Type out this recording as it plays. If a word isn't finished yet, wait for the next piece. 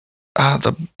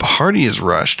The party is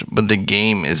rushed, but the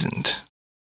game isn't.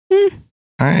 All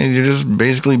right, you're just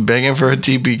basically begging for a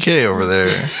TPK over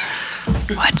there.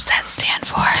 What's that stand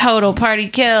for? Total party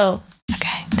kill.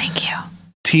 Okay, thank you.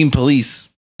 Team Police.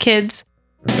 Kids.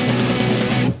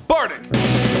 Bardic.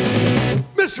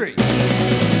 Mystery. Tour!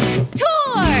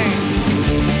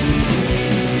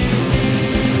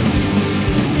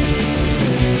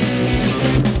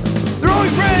 They're only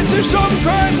friends, they're solving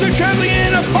crimes, they're traveling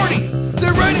in a party.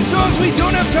 They're writing songs, we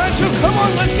don't have time, so come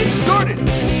on, let's get started.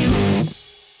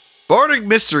 Bardic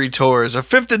Mystery Tour is a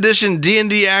 5th edition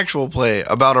D&D actual play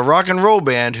about a rock and roll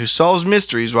band who solves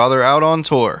mysteries while they're out on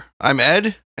tour. I'm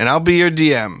Ed, and I'll be your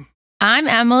DM. I'm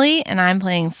Emily, and I'm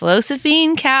playing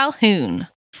Flosephine Calhoun.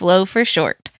 Flo for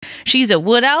short. She's a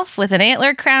wood elf with an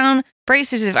antler crown,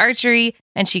 braces of archery,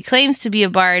 and she claims to be a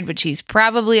bard, but she's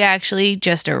probably actually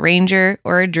just a ranger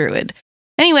or a druid.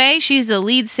 Anyway, she's the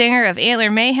lead singer of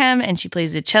Antler Mayhem, and she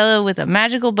plays the cello with a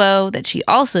magical bow that she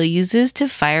also uses to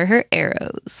fire her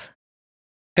arrows.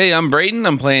 Hey, I'm Brayden.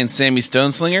 I'm playing Sammy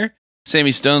Stoneslinger. Sammy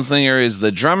Stoneslinger is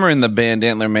the drummer in the band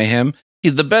Antler Mayhem.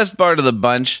 He's the best bard of the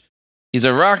bunch. He's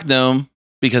a rock gnome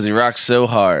because he rocks so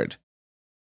hard.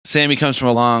 Sammy comes from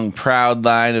a long, proud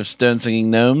line of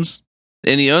stone-singing gnomes,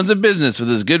 and he owns a business with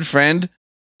his good friend,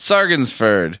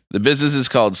 Sargensford. The business is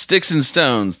called Sticks and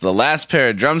Stones, the last pair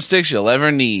of drumsticks you'll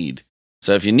ever need.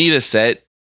 So if you need a set,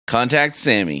 contact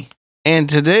Sammy. And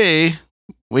today,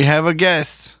 we have a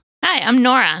guest. Hi, I'm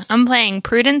Nora. I'm playing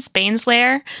Prudence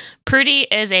Baneslayer. Prudy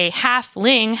is a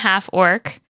half-ling,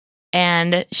 half-orc,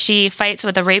 and she fights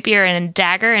with a rapier and a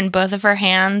dagger in both of her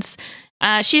hands.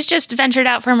 She's just ventured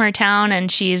out from her town,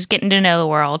 and she's getting to know the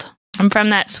world. I'm from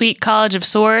that sweet College of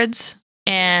Swords,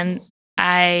 and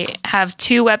I have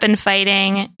 2 weapon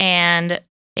fighting and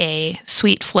a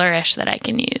sweet flourish that I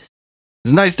can use.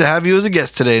 It's nice to have you as a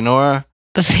guest today, Nora.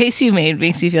 The face you made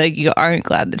makes me feel like you aren't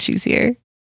glad that she's here.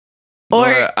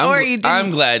 Nora, Or you didn't.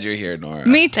 I'm glad you're here, Nora.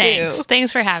 Me too.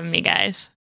 Thanks for having me, guys.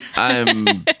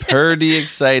 I'm pretty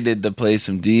excited to play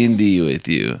some D&D with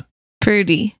you.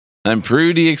 Prudy. I'm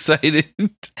pretty excited.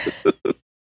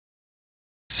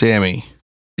 Sammy,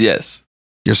 Yes,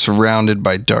 you're surrounded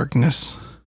by darkness.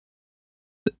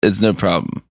 it's no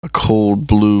problem. A cold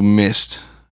blue mist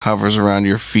hovers around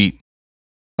your feet.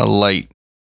 A light,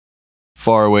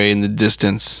 far away in the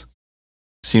distance,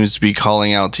 seems to be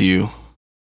calling out to you.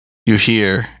 You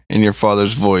hear in your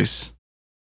father's voice,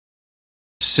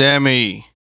 Sammy,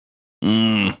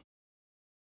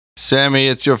 Sammy,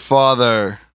 it's your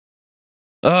father.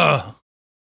 Oh,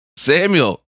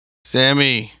 Samuel.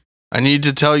 Sammy, I need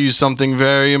to tell you something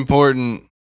very important.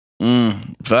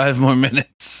 5 more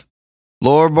minutes.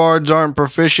 Lore bards aren't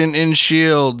proficient in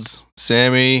shields,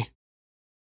 Sammy.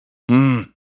 I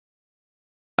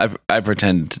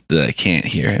pretend that I can't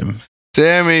hear him.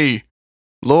 Sammy,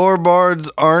 lore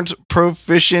bards aren't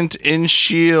proficient in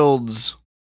shields.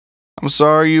 I'm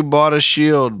sorry you bought a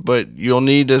shield, but you'll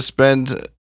need to spend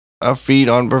a feat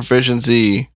on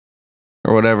proficiency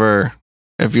or whatever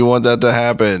if you want that to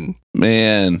happen.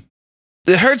 Man,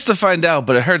 it hurts to find out,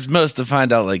 but it hurts most to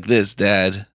find out like this,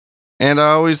 Dad. And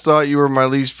I always thought you were my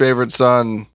least favorite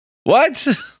son. What?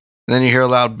 And then you hear a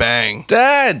loud bang.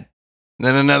 Dad!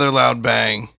 Then another loud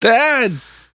bang. Dad!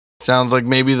 Sounds like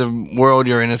maybe the world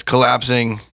you're in is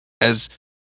collapsing as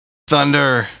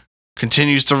thunder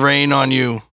continues to rain on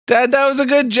you. Dad, that was a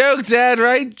good joke, Dad,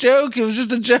 right? Joke. It was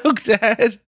just a joke,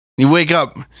 Dad. You wake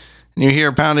up and you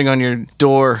hear pounding on your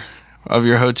door of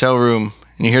your hotel room,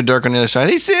 and you hear Dirk on the other side.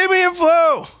 Hey, Sammy and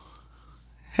Flo!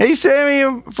 Hey, Sammy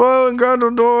and Flo and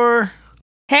Grundledor.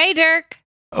 Hey, Dirk.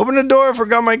 Open the door, I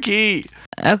forgot my key.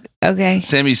 Okay.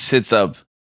 Sammy sits up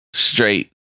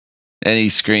straight and he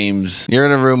screams, You're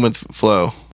in a room with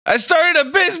Flo. I started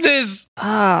a business!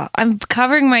 Oh, I'm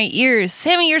covering my ears.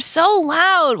 Sammy, you're so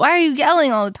loud. Why are you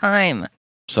yelling all the time?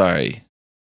 Sorry.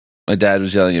 My dad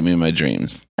was yelling at me in my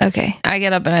dreams. Okay. I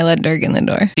get up and I let Dirk in the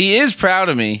door. He is proud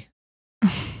of me.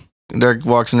 Dirk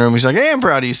walks in the room. He's like, hey, I'm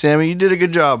proud of you, Sammy. You did a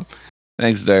good job.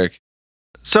 Thanks, Dirk.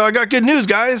 So I got good news,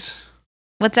 guys.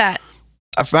 What's that?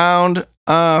 I found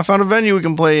a venue we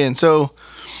can play in. So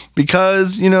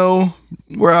because,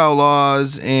 we're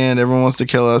outlaws and everyone wants to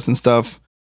kill us and stuff,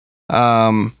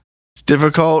 it's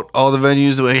difficult. All the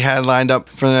venues that we had lined up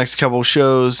for the next couple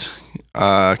shows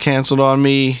canceled on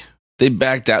me. They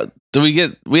backed out. We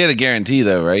had a guarantee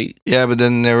though, right? Yeah, but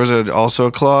then there was also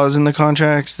a clause in the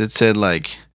contracts that said,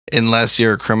 like, unless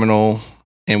you're a criminal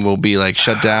and we'll be, like,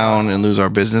 shut down and lose our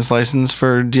business license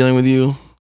for dealing with you.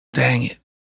 Dang it.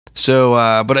 So,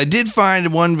 but I did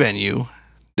find one venue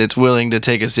that's willing to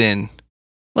take us in.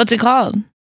 What's it called?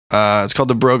 It's called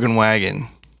the Broken Wagon.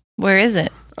 Where is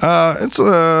it? It's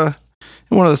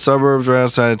in one of the suburbs right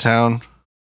outside of town.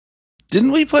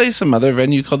 Didn't we play some other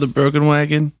venue called the Broken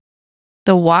Wagon?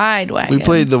 The Wide Wagon. We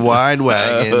played the Wide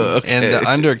Wagon okay. and the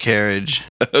Undercarriage,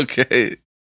 Okay.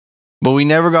 but we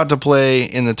never got to play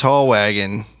in the Tall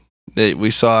Wagon that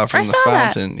we saw from I the saw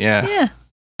that. fountain. Yeah. Yeah.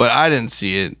 But I didn't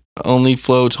see it. Only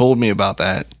Flo told me about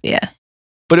that. Yeah.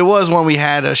 But it was when we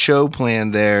had a show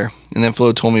planned there, and then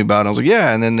Flo told me about it. I was like,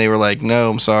 yeah. And then they were like, no,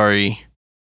 I'm sorry.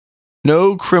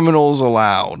 No criminals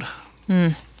allowed.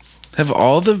 Have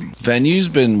all the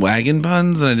venues been wagon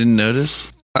puns and I didn't notice?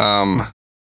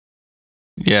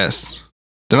 Yes.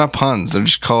 They're not puns. They're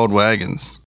just called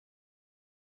wagons.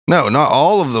 No, not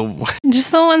all of the.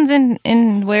 Just the ones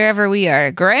in wherever we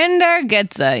are. Grand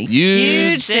Argetza.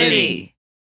 Huge city.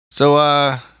 So,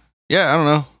 yeah, I don't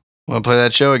know. Want to play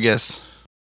that show, I guess.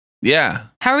 Yeah.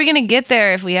 How are we going to get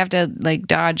there if we have to, like,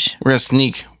 dodge? We're going to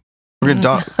sneak. We're going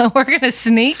to We're going to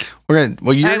sneak? We're going to.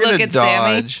 Well, I you're look going to at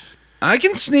Sammy. dodge. I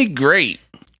can sneak great.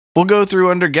 We'll go through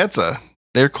Undergetza.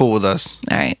 They're cool with us.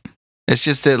 All right. It's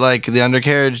just that, like, the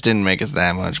Undercarriage didn't make us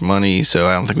that much money, so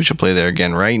I don't think we should play there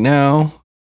again right now.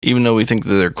 Even though we think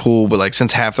that they're cool, but, like,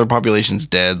 since half their population's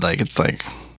dead, like, it's like.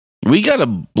 We got to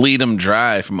bleed them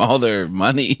dry from all their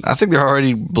money. I think they're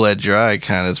already bled dry,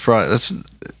 kind of. It's probably. That's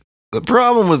the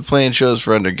problem with playing shows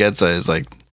for Undergetza is, like,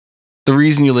 the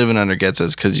reason you live in Undergetza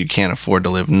is because you can't afford to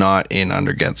live not in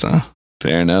Undergetza.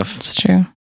 Fair enough. It's true.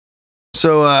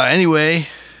 So, anyway,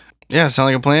 yeah, sound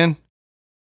like a plan?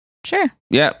 Sure.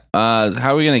 Yeah.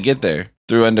 How are we going to get there?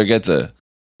 Through Undergetza.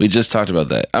 We just talked about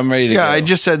that. I'm ready to go. Yeah, I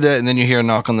just said that, and then you hear a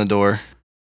knock on the door.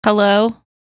 Hello?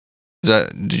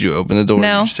 Did you open the door?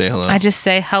 No. Did you say hello? I just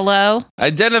say hello.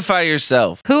 Identify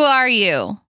yourself. Who are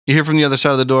you? You hear from the other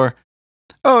side of the door.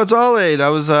 Oh, it's All-Aid. I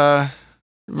was,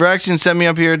 Vraxian sent me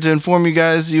up here to inform you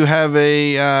guys you have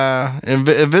a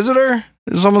visitor?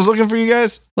 Someone's looking for you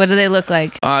guys? What do they look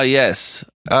like? Yes.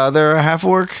 They're a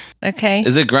half-orc? Okay.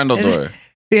 Is it Grundledor?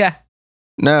 Yeah.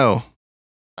 No.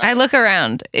 I look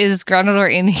around. Is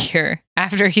Grundledor in here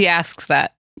after he asks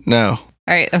that? No. All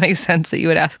right. That makes sense that you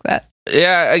would ask that.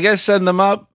 Yeah, I guess send them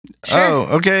up. Sure. Oh,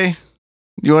 okay.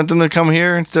 You want them to come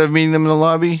here instead of meeting them in the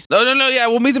lobby? No. Yeah,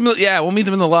 we'll meet them. Yeah, we'll meet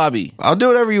them in the lobby. I'll do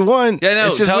whatever you want. Yeah, no,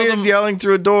 it's just tell weird them- yelling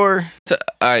through a door.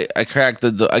 I crack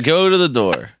the door. I go to the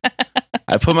door.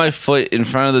 I put my foot in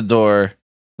front of the door,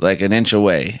 like an inch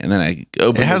away, and then I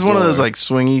open. It has the one of door. those like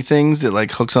swingy things that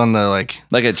like hooks on the like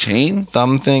like a chain.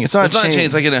 thumb thing. It's not It's a not chain. a chain.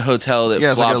 It's like in a hotel that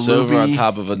Yeah, it's like a flops over on loopy-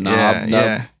 top of a knob. yeah,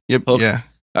 yeah. Yep. Hook. Yeah.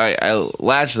 All right, I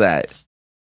latch that,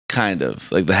 kind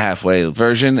of like the halfway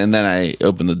version, and then I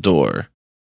open the door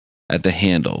at the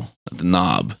handle, at the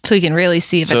knob. So we can really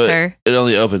see if So it's her. It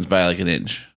only opens by like an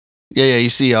inch. Yeah. You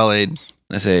see All-Aid.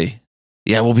 I say,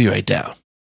 "Yeah, we'll be right down."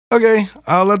 Okay,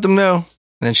 I'll let them know.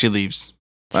 And then she leaves.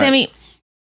 All right. Sammy,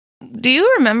 do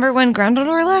you remember when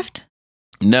Grundledor left?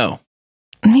 No,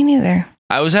 Me neither.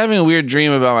 I was having a weird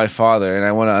dream about my father, and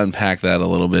I want to unpack that a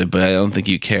little bit, but I don't think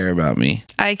you care about me.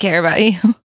 I care about you.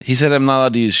 He said I'm not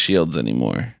allowed to use shields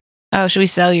anymore. Oh, should we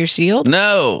sell your shield?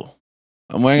 No,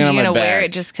 I'm wearing it You're on my going to wear back.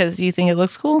 it just because you think it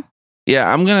looks cool?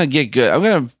 Yeah, I'm gonna get good. I'm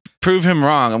gonna prove him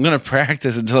wrong. I'm gonna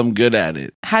practice until I'm good at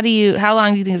it. How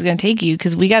long do you think it's going to take you?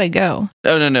 Because we got to go.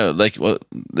 No. Like, well,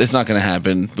 it's not gonna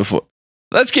happen before.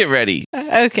 Let's get ready.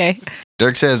 Okay.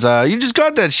 Dirk says, you just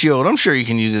got that shield. I'm sure you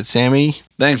can use it, Sammy.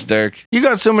 Thanks, Dirk. You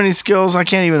got so many skills, I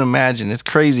can't even imagine. It's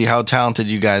crazy how talented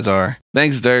you guys are.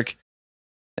 Thanks, Dirk.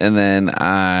 And then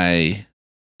I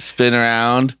spin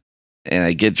around and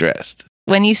I get dressed.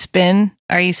 When you spin,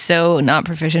 are you so not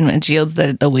proficient with shields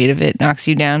that the weight of it knocks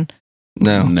you down?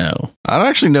 No. No. I don't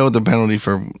actually know what the penalty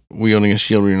for wielding a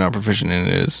shield when you're not proficient in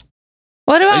it is.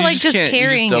 What about You like just can't- you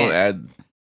carrying don't it? add.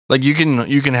 Like you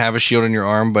can have a shield in your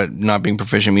arm, but not being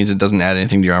proficient means it doesn't add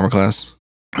anything to your armor class.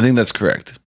 I think that's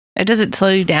correct. Does it slow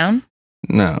you down?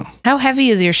 No. How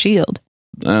heavy is your shield?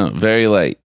 Oh, very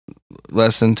light.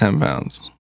 Less than 10 pounds.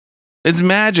 It's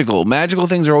magical. Magical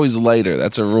things are always lighter.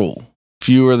 That's a rule.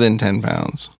 Fewer than 10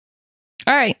 pounds.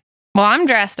 All right. Well, I'm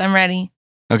dressed. I'm ready.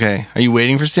 Okay. Are you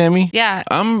waiting for Sammy? Yeah.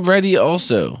 I'm ready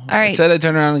also. All right. I said I'd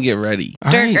turn around and get ready.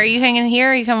 All Dirk, right. are you hanging here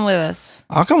or are you coming with us?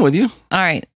 I'll come with you. All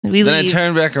right. We Then I leave.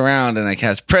 turn back around and I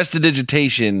cast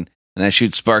Prestidigitation and I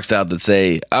shoot sparks out that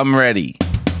say, I'm ready.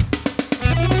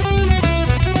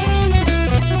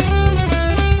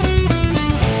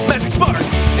 Magic spark,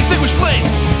 extinguish flame,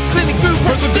 cleaning food,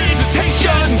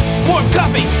 prestidigitation, warm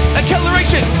coffee,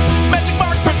 acceleration, magic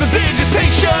mark,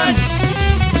 prestidigitation.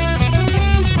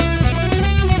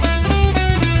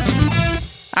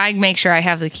 I make sure I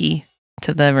have the key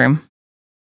to the room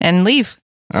and leave.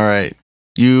 All right.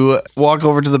 You walk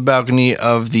over to the balcony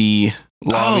of the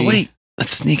lobby. Oh, wait.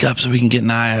 Let's sneak up so we can get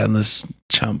an eye on this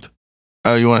chump.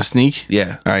 Oh, you want to sneak?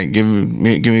 Yeah. All right, give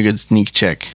me a good sneak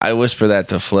check. I whisper that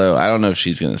to Flo. I don't know if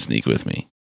she's going to sneak with me.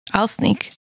 I'll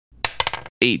sneak.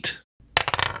 8.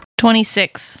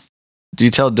 26. Do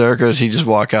you tell Dirk or does he just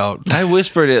walk out? I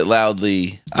whispered it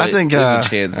loudly. I but think, there's a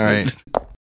chance. all right.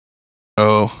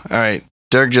 Oh, all right.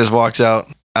 Dirk just walks out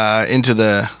into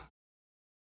the,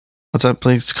 what's that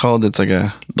place called? It's like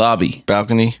a Lobby.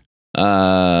 balcony.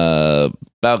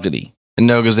 Balcony. And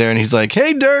Noga's there and he's like,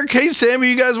 hey, Dirk. Hey, Sammy,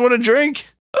 you guys want a drink?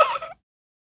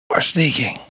 We're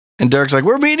sneaking. And Dirk's like,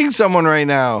 we're meeting someone right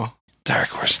now.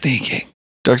 Dirk, we're sneaking.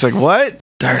 Dirk's like, what?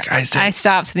 Dirk, I I said.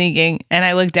 stop sneaking and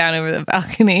I look down over the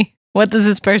balcony. What does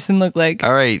this person look like?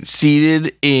 All right.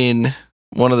 Seated in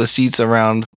one of the seats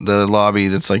around the lobby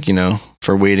that's like,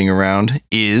 for waiting around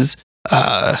is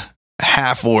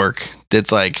half orc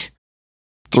that's like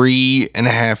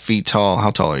 3.5 feet tall.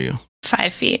 How tall are you?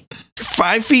 5 feet. You're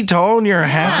 5 feet tall and you're a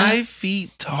half. 5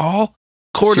 feet tall.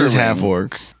 Quarter She's half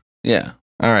orc. Yeah.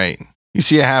 All right. You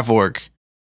see a half orc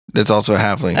that's also a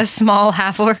halfling. A small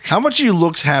half orc. How much of you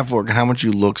looks half orc and how much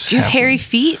of you looks Do you have half hairy orc?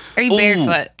 feet? Or are you Ooh.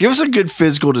 barefoot? Give us a good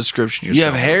physical description. You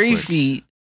have yourself hairy real quick. feet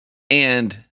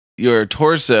and your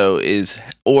torso is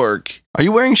orc. Are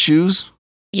you wearing shoes?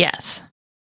 Yes.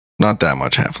 Not that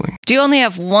much halfling. Do you only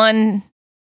have one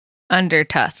under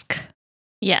tusk?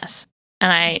 Yes.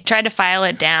 And I tried to file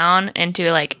it down into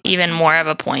like even more of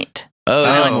a point. Oh,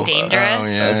 I no. look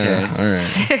dangerous. yeah. Okay. All right.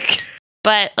 Sick.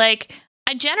 But like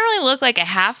I generally look like a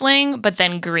halfling, but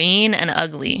then green and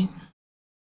ugly.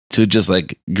 So just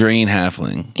like green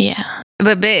halfling. Yeah.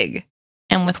 But big.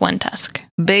 And with one tusk.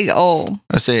 Big old.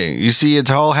 I say, you see a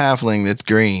tall halfling that's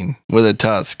green with a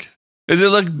tusk. Does it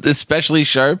look especially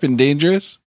sharp and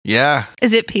dangerous? Yeah.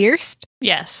 Is it pierced?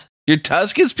 Yes. Your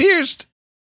tusk is pierced.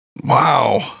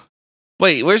 Wow.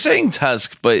 Wait, we're saying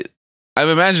tusk, but I'm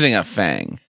imagining a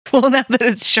fang. Well, now that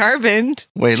it's sharpened.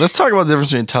 Wait, let's talk about the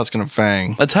difference between a tusk and a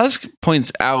fang. A tusk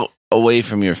points out away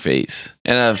from your face,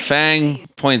 and a fang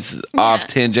points off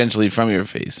tangentially from your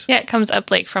face. Yeah, it comes up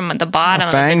like from the bottom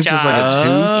A fang's of the just jaw. like a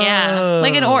tooth? Yeah,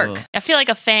 like an orc. I feel like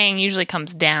a fang usually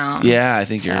comes down. Yeah, I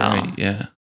think you're So- right. Yeah.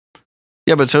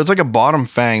 Yeah, but so it's like a bottom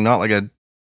fang, not like a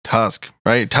tusk,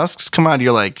 right? Tusks come out of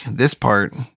your like this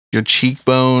part, your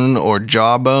cheekbone or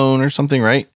jawbone or something,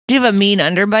 right? Do you have a mean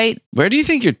underbite? Where do you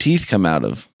think your teeth come out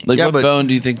of? Like, Yeah, what but- bone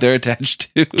do you think they're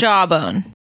attached to?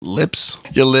 Jawbone. Lips.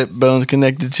 Your lip bone's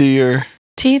connected to your.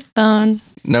 Teeth bone.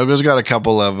 Nogo's got a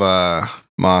couple of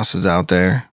mosses out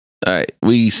there. All right,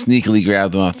 we sneakily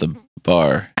grab them off the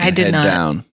bar. I and did head not.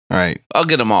 down. All right. I'll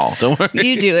get them all. Don't worry.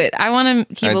 You do it. I want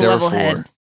to keep All right, a there were level 4. head.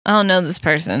 I don't know this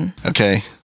person. Okay.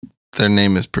 Their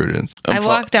name is Prudence. I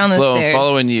walk down the Flo, I'm stairs.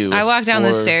 following you. I walk down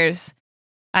the for- stairs.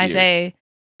 I years. say,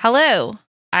 hello.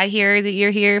 I hear that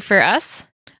you're here for us.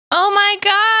 Oh my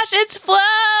gosh, it's Flo!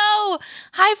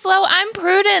 Hi, Flo. I'm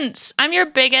Prudence. I'm your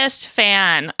biggest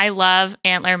fan. I love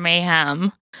Antler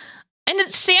Mayhem. And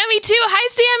it's Sammy too.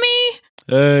 Hi,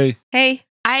 Sammy. Hey. Hey.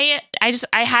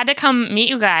 I had to come meet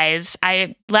you guys.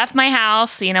 I left my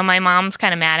house. You know, my mom's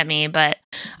kind of mad at me, but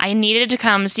I needed to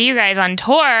come see you guys on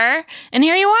tour. And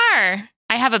here you are.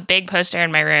 I have a big poster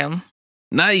in my room.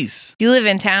 Nice. Do you live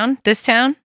in town? This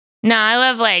town? No, I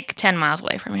live like 10 miles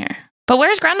away from here. But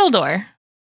where's Grundledor?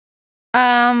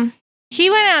 He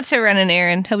went out to run an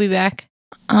errand. He'll be back.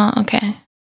 Oh, okay.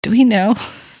 Do we know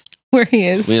where he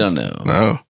is? We don't know.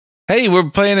 No. Hey, we're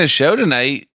playing a show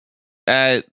tonight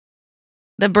at.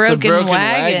 The Broken, Broken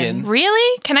Wagon. Wagon.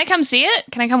 Really? Can I come see it?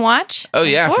 Can I come watch? Oh,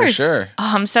 yeah, for course. sure.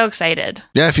 Oh, I'm so excited.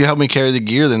 Yeah, if you help me carry the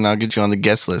gear, then I'll get you on the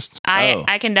guest list. Oh.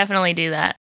 I can definitely do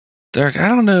that. Dirk, I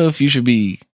don't know if you should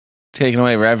be taking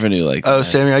away revenue like that. Oh,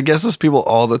 Sammy, I guess those people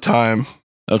all the time.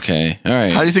 Okay. All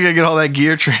right. How do you think I get all that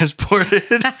gear transported?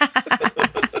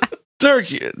 Dirk,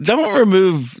 don't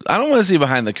remove. I don't want to see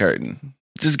behind the curtain.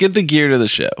 Just get the gear to the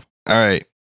show. All right.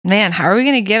 Man, how are we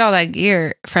going to get all that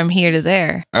gear from here to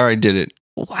there? All right, did it.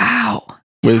 Wow.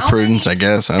 With How Prudence, many- I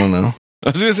guess. I don't know. I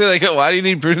was gonna say, like, why do you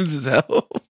need Prudence's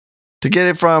help? To get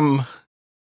it from.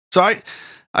 So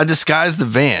I disguised the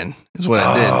van, is what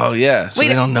I did. Oh yeah. So Wait.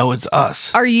 they don't know it's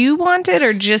us. Are you wanted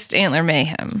or just Antler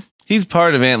Mayhem? He's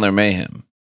part of Antler Mayhem.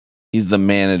 He's the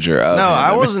manager of. No, I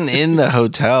Antler wasn't in the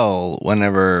hotel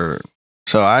whenever.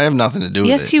 So I have nothing to do with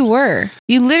it. Yes, you were.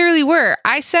 You literally were.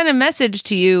 I sent a message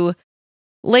to you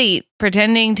late,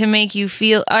 pretending to make you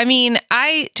feel. I mean,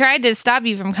 I tried to stop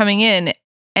you from coming in,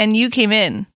 and you came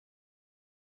in.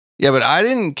 Yeah, but I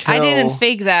didn't kill. I didn't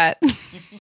fake that.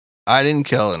 I didn't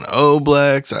kill an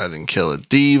Oblex. I didn't kill a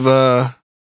diva.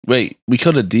 Wait, we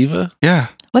killed a diva? Yeah,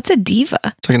 What's a diva?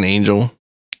 it's like an angel.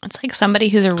 It's like somebody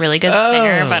who's a really good Oh.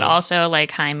 singer, but also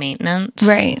like high maintenance.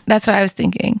 Right. That's what I was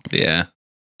thinking. Yeah.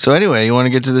 So anyway, you want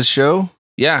to get to the show?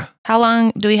 Yeah. How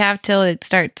long do we have till it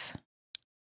starts?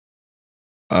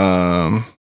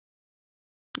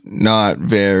 Not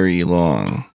very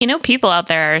long. You know, people out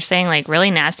there are saying like really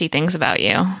nasty things about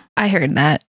you. I heard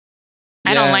that. I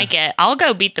Yeah. don't like it. I'll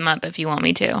go beat them up if you want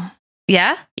me to.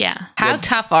 Yeah? Yeah. How Yeah.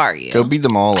 tough are you? Go beat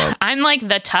them all up. I'm like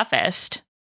the toughest.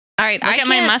 All right, Look I at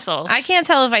my can't- muscles. I can't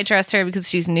tell if I trust her because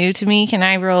she's new to me. Can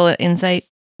I roll an insight?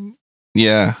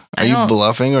 Yeah. Are I you don't-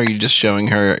 bluffing or are you just showing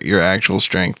her your actual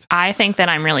strength? I think that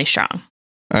I'm really strong.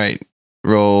 All right.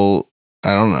 Roll. I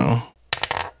don't know.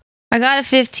 I got a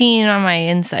 15 on my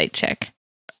insight check.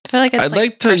 I feel like it's I'd like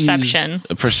like to perception. use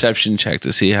a perception check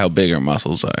to see how big her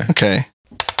muscles are. Okay.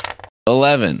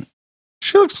 11.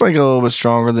 She looks like a little bit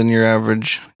stronger than your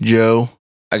average Joe.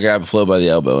 I grab Flo by the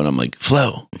elbow and I'm like,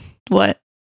 Flo, What?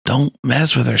 don't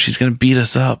mess with her. She's going to beat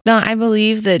us up. No, I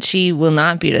believe that she will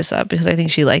not beat us up because I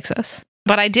think she likes us.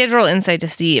 But I did roll insight to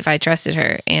see if I trusted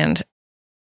her, and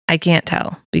I can't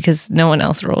tell because no one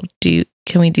else rolled. Can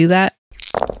we do that?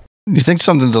 You think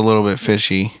something's a little bit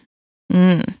fishy.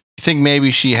 Mm. You think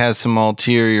maybe she has some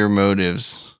ulterior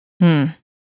motives, Hmm.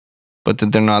 but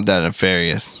that they're not that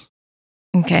nefarious.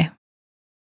 Okay.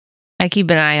 I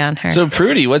keep an eye on her. So,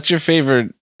 Prudy, what's your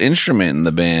favorite instrument in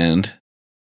the band?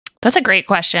 That's a great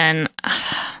question.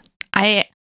 I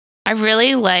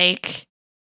really like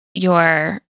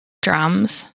your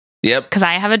drums Yep. because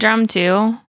I have a drum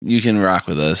too, You can rock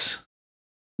with us.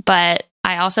 but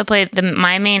I also play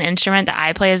my main instrument that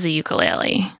I play is the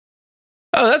ukulele.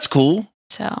 Oh, that's cool.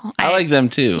 So I like them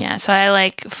too. Yeah, so I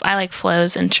like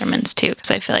Flo's instruments too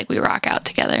because I feel like we rock out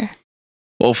together.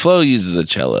 Well, Flo uses a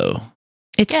cello.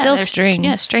 it's Yeah, still they're- strings.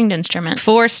 Yeah, stringed instrument.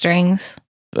 4 strings.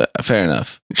 Fair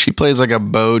enough. She plays like a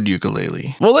bowed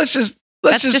ukulele. Well, let's just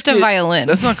That's just a get- violin.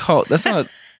 That's not called. That's not.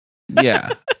 Yeah,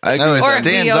 I No, agree. it Or a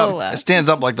stands viola. up. It stands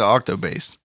up like the octo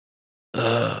bass.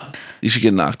 You should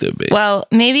get an octave bass. Well,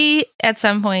 maybe at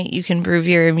some point you can prove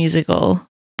your musical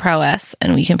prowess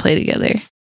and we can play together.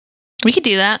 We could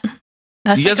do that.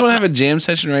 you guys want to have a jam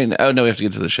session right now? Oh no, we have to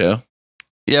get to the show.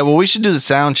 Yeah, well, we should do the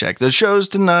sound check. The show's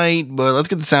tonight, but let's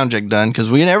get the sound check done because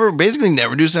we basically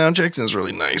never do sound checks, and it's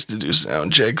really nice to do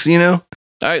sound checks, you know?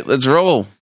 All right, let's roll.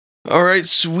 All right,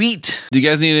 sweet. Do you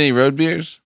guys need any road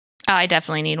beers? Oh, I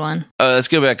definitely need one. Let's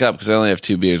go back up because I only have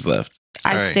 2 beers left.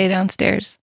 I All right. stay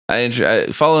downstairs. I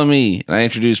follow me, and I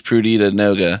introduce Prudy to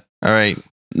Noga. All right.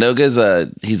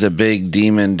 Noga's he's a big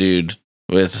demon dude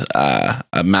with a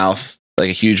mouth, like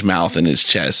a huge mouth in his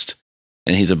chest,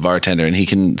 and he's a bartender, and he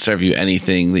can serve you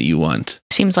anything that you want.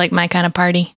 Seems like my kind of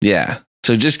party. Yeah,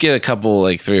 so just get a couple,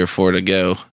 like 3 or 4 to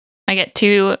go. I get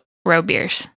 2 road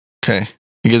beers. Okay.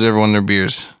 He gives everyone their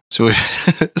beers. So is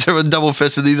everyone double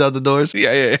fisted these out the doors?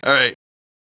 Yeah. All right.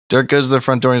 Dirk goes to the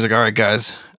front door and he's like, all right,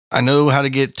 guys, I know how to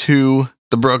get to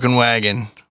the broken wagon,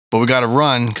 but we got to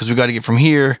run because we got to get from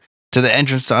here to the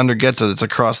entrance to Undergetza that's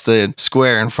across the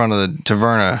square in front of the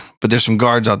taverna. But there's some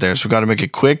guards out there, so we got to make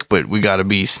it quick, but we got to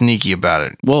be sneaky about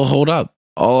it. Well, hold up.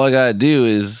 All I gotta do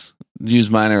is use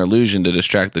minor illusion to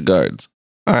distract the guards.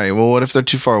 All right, well, what if they're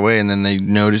too far away and then they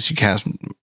notice you cast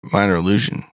minor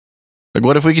illusion? Like,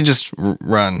 what if we can just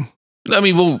run? I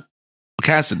mean, we'll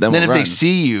cast it, then Then we'll if run. they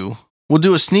see you, we'll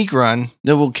do a sneak run.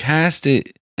 No, we'll cast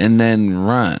it and then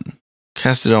run.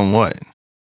 Cast it on what?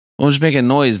 We'll just make a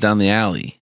noise down the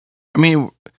alley. I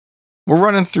mean, we're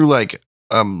running through like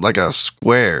a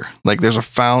square. Like there's a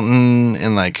fountain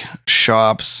and like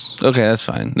shops. Okay, that's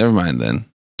fine. Never mind then.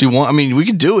 Do you want? I mean, we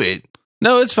could do it.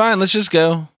 No, it's fine. Let's just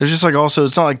go. There's just like also,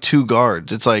 it's not like 2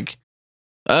 guards. It's like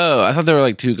Oh, I thought there were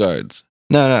like 2 guards.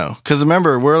 no. Because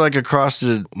remember, we're like across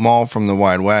the mall from the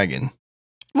wide wagon.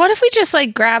 What if we just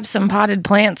like grab some potted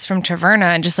plants from Taverna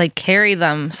and just like carry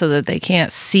them so that they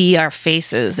can't see our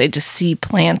faces? They just see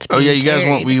plants. Oh yeah, being you guys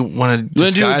want? carried. We want to You wanna do a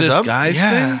disguise up? disguise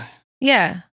Yeah. thing?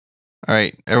 Yeah. All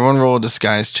right, everyone, roll a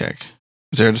disguise check.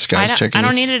 Is there a disguise check? I in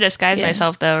don't this? need to disguise Yeah.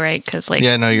 myself though, right? Because like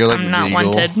Yeah, no, you're like I'm not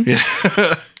legal. wanted.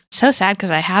 Yeah. so sad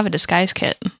because I have a disguise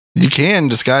kit. You can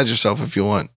disguise yourself if you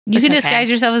want. You It's can okay. disguise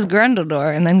yourself as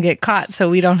Grundledor and then get caught so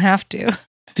we don't have to.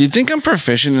 Do you think I'm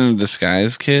proficient in a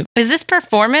disguise kit? Is this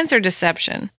performance or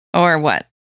deception? Or what?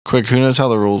 Quick, who knows how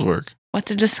the rules work?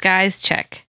 What's a disguise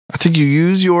check? I think you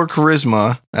use your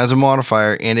charisma as a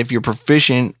modifier, and if you're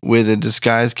proficient with a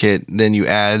disguise kit, then you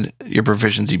add your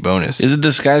proficiency bonus. Is a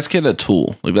disguise kit a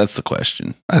tool? Like, that's the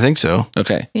question. I think so.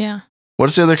 Okay. Yeah.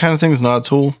 What's the other kind of thing that's not a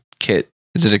tool? Kit.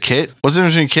 Is it a kit? What's the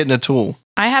difference between a kit and a tool?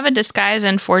 I have a disguise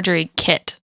and forgery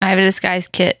kit. I have a disguise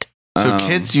kit. So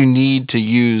kits you need to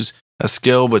use a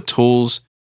skill, but tools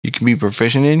you can be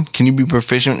proficient in. Can you be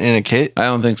proficient in a kit? I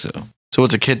don't think so. So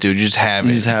what's a kit do? You just have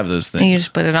You it. just have those And you things.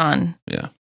 just put it on.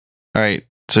 All right.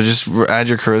 So just add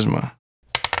your charisma.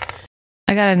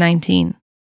 I got a 19.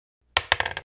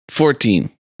 14.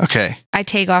 Okay. I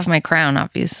take off my crown,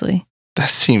 obviously. That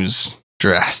seems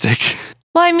drastic.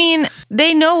 Well, I mean,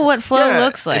 they know what Flo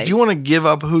looks like. If you want to give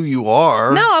up who you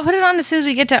are. No, I'll put it on as soon as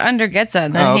we get to Under Getza,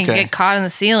 and then he can get caught in the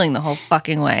ceiling the whole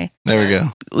fucking way. There we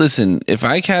go. Listen, if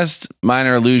I cast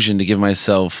Minor Illusion to give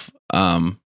myself a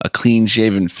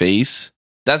clean-shaven face,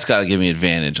 that's got to give me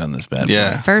advantage on this bad boy.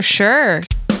 Yeah. For sure.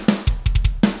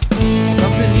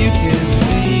 Something you can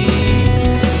see,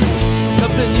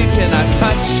 something you cannot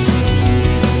touch.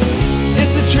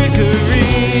 It's a trickery,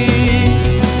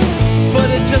 but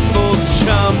it just fools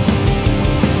chumps.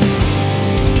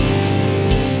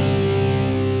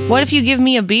 What if you give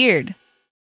me a beard?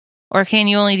 Or can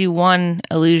you only do one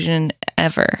illusion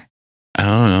ever? I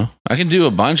don't know. I can do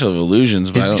a bunch of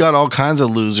illusions, but He's got all kinds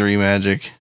of losery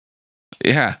magic.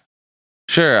 yeah.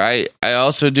 Sure, I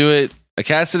also do it. I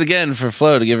cast it again for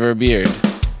Flo to give her a beard.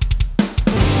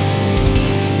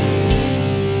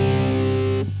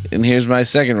 And here's my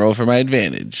second roll for my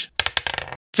advantage.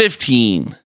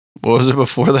 15. What was it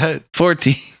before that?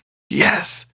 14.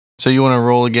 Yes. So you want to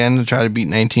roll again to try to beat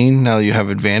 19 now that you have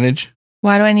advantage?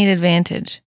 Why do I need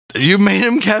advantage? You made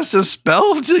him cast a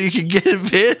spell so you could get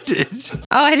advantage. Oh,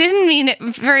 I didn't mean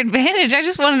it for advantage. I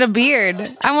just wanted a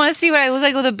beard. I want to see what I look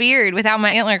like with a beard without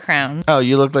my antler crown. Oh,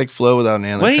 you look like Flo without an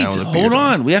antler Wait, crown with a hold beard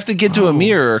on. We have to get to a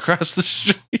mirror across the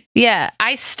street. Yeah,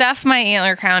 I stuff my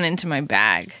antler crown into my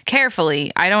bag.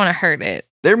 Carefully. I don't want to hurt it.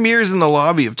 There are mirrors in the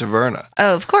lobby of Taverna.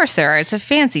 Oh, of course there are. It's a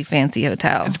fancy, fancy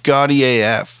hotel. It's gaudy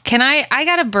AF. Can I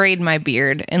gotta braid my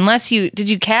beard. Did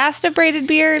you cast a braided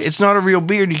beard? It's not a real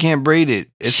beard. You can't braid it.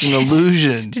 It's an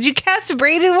illusion. Did you cast a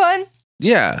braided one?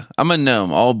 Yeah, I'm a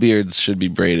gnome. All beards should be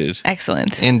braided.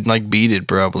 Excellent. And like beaded,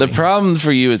 probably. The problem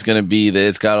for you is going to be that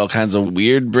it's got all kinds of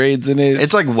weird braids in it.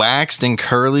 It's like waxed and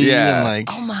curly and like.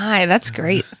 Oh my, that's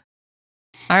great.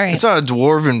 All right. It's not a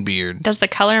dwarven beard. Does the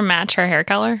color match her hair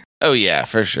color? Oh, yeah,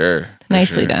 for sure.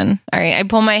 Nicely done. All right, I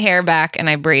pull my hair back and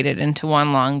I braid it into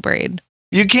one long braid.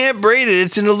 You can't braid it.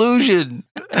 It's an illusion.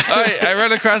 All right, I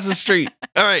run across the street.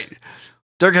 All right.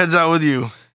 Dirk heads out with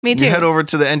you. Me too. You head over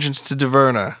to the entrance to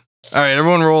Taverna. All right,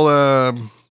 everyone roll a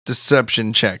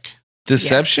deception check.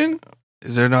 Deception?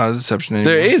 Is there not a deception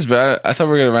anymore? There is, but I thought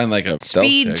we were going to run like a stealth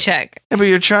Speed check. Yeah, but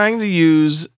you're trying to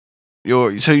use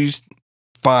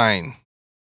fine.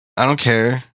 I don't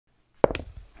care.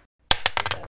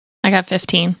 I got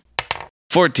 15.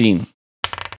 14.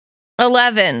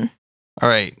 11. All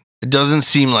right. It doesn't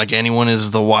seem like anyone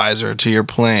is the wiser to your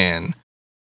plan.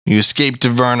 You escape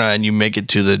Taverna and you make it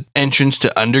to the entrance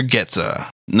to Under Getza.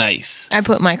 Nice. I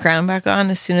put my crown back on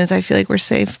as soon as I feel like we're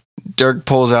safe. Dirk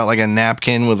pulls out like a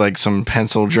napkin with like some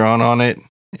pencil drawn on it.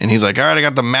 And he's like, all right, I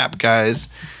got the map, guys.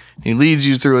 He leads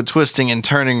you through a twisting and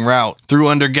turning route through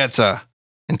Under Getza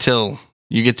until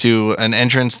you get to an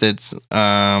entrance that's, so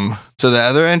the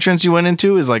other entrance you went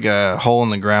into is like a hole in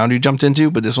the ground you jumped into,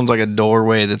 but this one's like a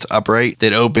doorway that's upright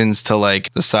that opens to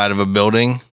like the side of a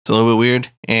building. It's a little bit weird.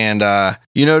 And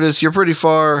you notice you're pretty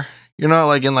far. You're not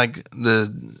like in like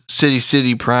the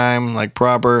city prime, like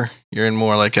proper. You're in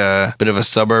more like a bit of a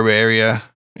suburb area.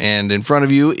 And in front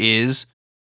of you is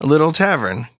a little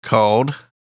tavern called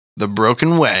The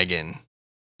Broken Wagon.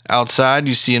 Outside,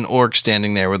 you see an orc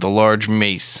standing there with a large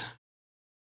mace.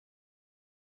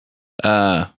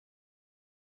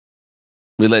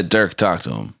 We let Dirk talk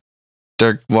to him.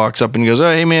 Dirk walks up and goes, oh,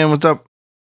 hey man, what's up?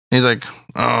 And he's like,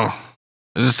 oh,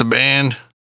 is this the band?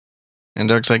 And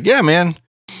Dirk's like, yeah, man.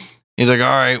 He's like, all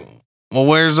right, well,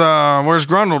 where's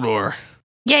Grundledor?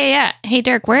 Yeah. Hey,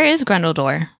 Dirk, where is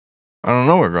Grundledor? I don't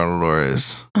know where Grundledor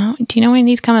is. Oh, do you know when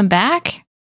he's coming back?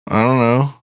 I don't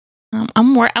know.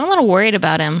 I'm a little worried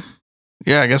about him.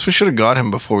 Yeah, I guess we should have got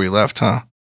him before we left, huh?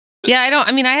 Yeah,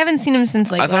 I haven't seen him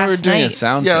since like I thought last we were doing night. a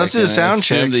sound Yeah, check. let's do a and I sound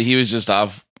assumed check. that he was just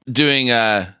off doing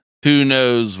who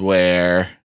knows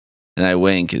where. And I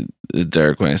wink at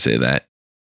Dirk when I say that.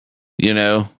 You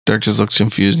know? Dirk just looks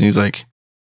confused and he's like,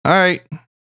 all right.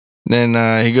 Then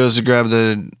he goes to grab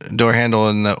the door handle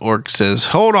and the orc says,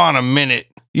 hold on a minute.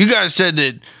 You guys said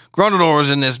that Grundledor was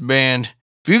in this band.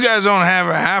 If you guys don't have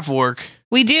a half orc,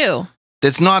 We do.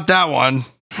 that's not that one.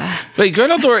 Wait,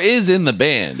 Grundledor is in the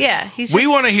band. Yeah, he's We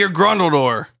want to hear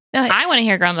Grundledor. I want to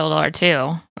hear Grundledor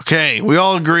too. Okay, we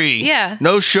all agree. Yeah.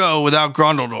 No show without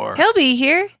Grundledor. He'll be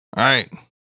here. All right.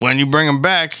 When you bring him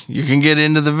back, you can get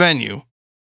into the venue.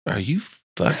 Are you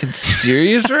fucking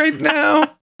serious right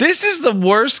now? This is the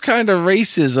worst kind of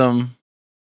racism.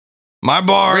 My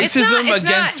bar. It's not- Racism it's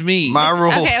against not- me. My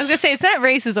rules. Okay, I was gonna say it's not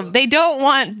racism. They don't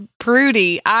want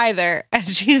Prudy either, and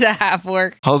she's a half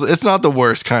orc. It's not the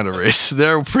worst kind of race.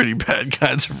 They're pretty bad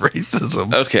kinds of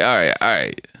racism. Okay, all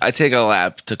right. I take a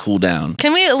lap to cool down.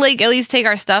 Can we like at least take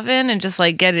our stuff in and just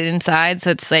like get it inside so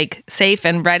it's like safe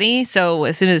and ready? So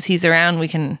as soon as he's around, we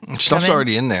can. Stuff's come in?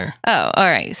 already in there. Oh, all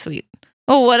right, sweet.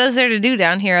 Well, what is there to do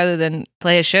down here other than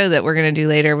play a show that we're gonna do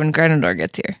later when Grenador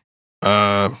gets here?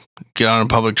 Get on a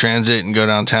public transit and go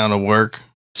downtown to work.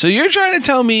 So you're trying to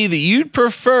tell me that you'd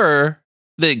prefer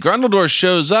that Grundledor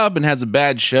shows up and has a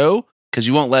bad show because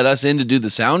you won't let us in to do the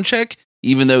sound check,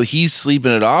 even though he's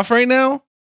sleeping it off right now?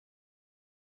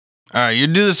 All right, you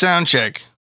do the sound check,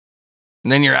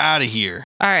 and then you're out of here.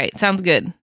 All right, sounds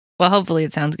good. Well, hopefully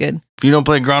it sounds good. If you don't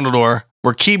play Grundledor,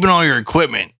 we're keeping all your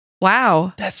equipment.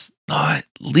 Wow. That's not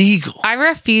legal. I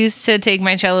refuse to take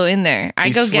my cello in there. I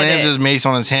He go get slams it. his mace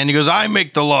on his hand. He goes, I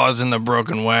make the laws in the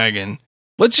broken wagon.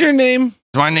 What's your name?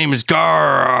 My name is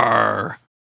Gar.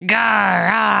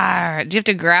 Garar. Do you have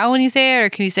to growl when you say it, or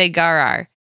can you say garar?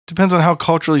 Depends on how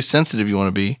culturally sensitive you want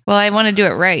to be. Well, I want to do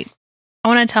it right. I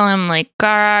want to tell him, like,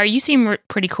 Gar, you seem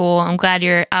pretty cool. I'm glad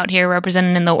you're out here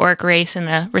representing in the orc race in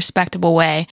a respectable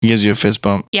way. He gives you a fist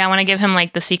bump. Yeah, I want to give him,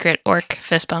 like, the secret orc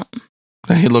fist bump.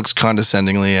 He looks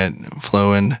condescendingly at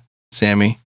Flo and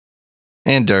Sammy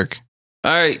and Dirk.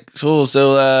 All right, cool.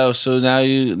 So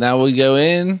now we go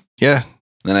in. Yeah.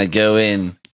 Then I go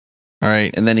in, All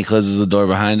right. and then he closes the door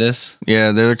behind us.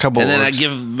 Yeah, there are a couple And then I orcs.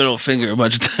 give middle finger a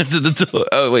bunch of times at the door.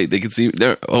 Oh wait, they can see.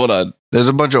 There. Hold on. There's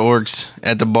a bunch of orcs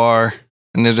at the bar,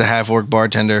 and there's a half-orc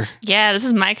bartender. Yeah, this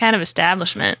is my kind of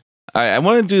establishment. All right, I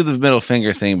want to do the middle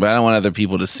finger thing, but I don't want other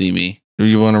people to see me. Do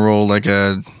you want to roll like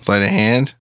a sleight of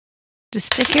hand? Just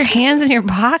stick your hands in your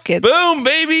pockets. Boom,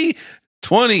 baby.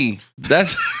 20.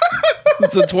 That's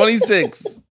it's a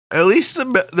 26. At least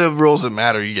the rolls that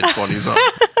matter, you get 20s on.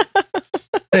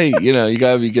 Hey, you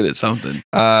gotta be good at something.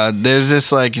 There's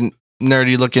this like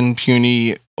nerdy looking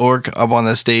puny orc up on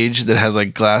the stage that has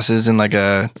like glasses and like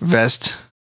a vest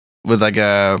with like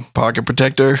a pocket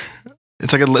protector.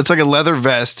 It's like a leather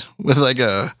vest with like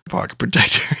a pocket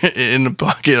protector in the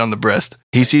pocket on the breast.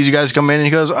 He sees you guys come in and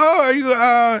he goes, "Oh, are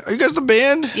you guys the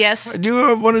band? Yes. Do you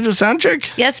want to do a sound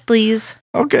check? Yes, please.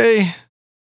 Okay.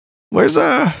 Where's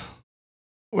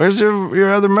your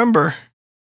other member?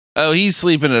 Oh, he's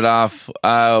sleeping it off.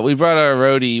 We brought our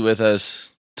roadie with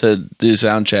us to do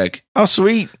sound check, Oh,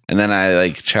 sweet. and then I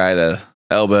like try to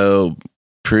elbow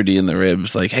Prudy in the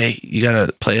ribs, like, "Hey, you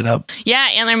gotta play it up." Yeah,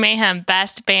 Antler Mayhem,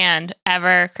 best band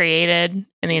ever created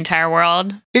in the entire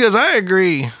world. He goes, I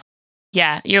agree.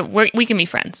 Yeah, we can be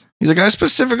friends. He's like, I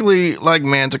specifically like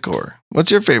Manticore. What's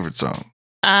your favorite song?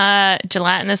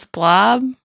 Gelatinous blob.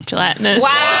 Gelatinous.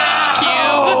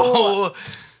 Wow!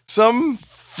 Some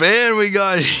fan we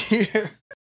got here.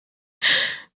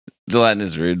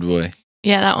 Gelatinous rude boy.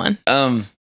 Yeah, that one. All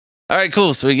right,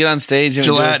 cool. So we get on stage and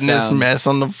we do a Gelatinous sound. mess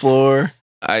on the floor.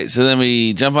 All right, so then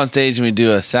we jump on stage and we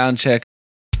do a sound check.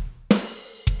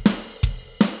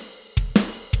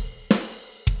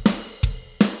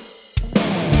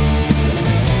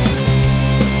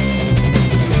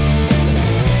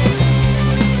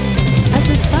 As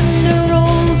the thunder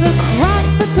rolls across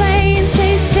the plains,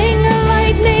 chasing a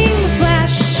lightning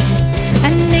flash,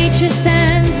 and nature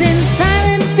stands in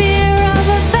silent fear of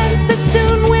events that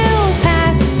soon will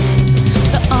pass.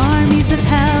 The armies of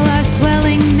hell are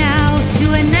swelling now to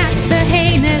enact their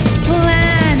heinous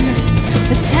plan.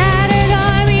 The tattered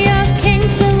army of King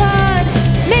Salad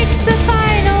makes the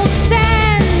final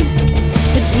stand.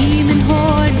 The demon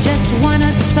horde just one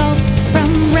assault from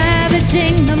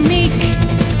ravaging the meek.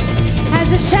 As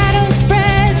the shadow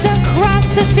spreads across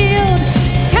the field,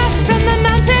 cast from the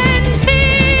mountain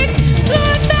peak,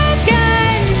 Lord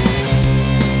Falcon,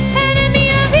 enemy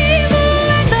of evil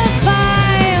and the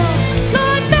vile.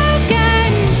 Lord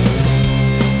Falcon,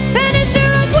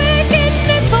 banisher of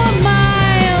wickedness for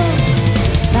miles.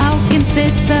 Falcon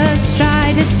sits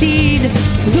astride a steed,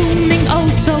 looming oh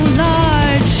so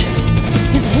large.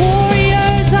 His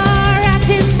warriors are at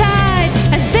his side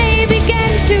as they begin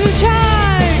to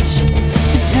charge,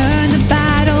 to turn the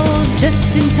battle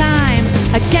just in time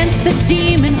against the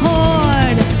demon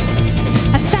horde.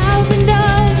 1,000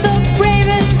 of the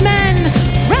bravest men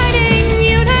riding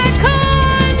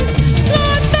unicorns.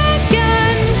 Lord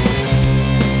Falcon,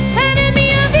 enemy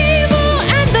of evil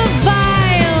and the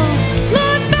vile.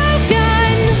 Lord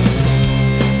Falcon,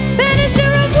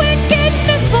 banisher of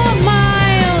wickedness for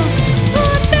miles.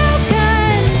 Lord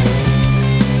Falcon,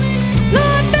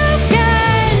 Lord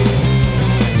Falcon,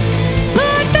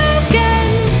 Lord Falcon,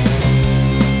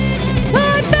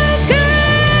 Lord Falcon.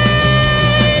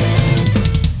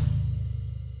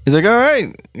 He's like, all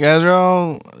right, you guys are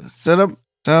all set up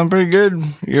Sound pretty good.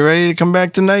 You ready to come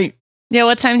back tonight? Yeah,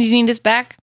 what time do you need us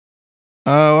back?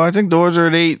 I think doors are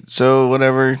at 8, so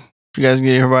whatever. If you guys can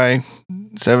get here by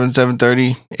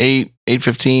 7:30, 8,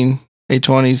 8:15,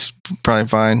 8:20's probably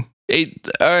fine.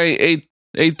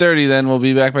 8:30 then. We'll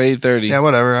be back by 8:30. Yeah,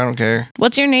 whatever. I don't care.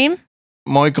 What's your name?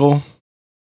 Michael.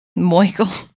 Michael.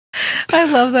 I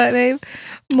love that name.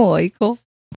 Michael.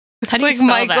 How do you It's spell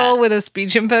like Michael that? with a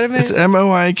speech impediment. It's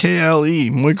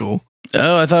Moikle. Michael.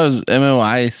 Oh, I thought it was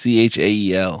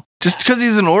Moichael. Just because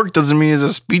he's an orc doesn't mean he's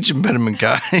a speech impediment,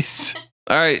 guys.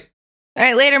 All right. All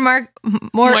right, later, Mark.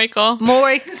 Michael.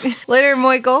 Later,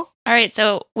 Michael. All right,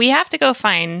 so we have to go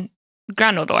find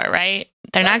Grundledor, right?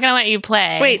 They're not going to let you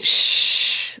play. Wait,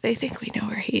 shh. They think we know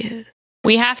where he is.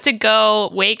 We have to go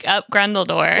wake up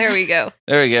Grundledor. There we go.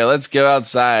 There we go. Let's go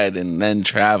outside and then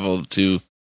travel to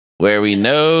where we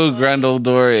know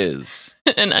Grundledor is.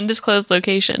 An undisclosed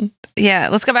location. Yeah,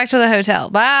 let's go back to the hotel.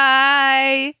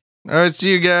 Bye. All right,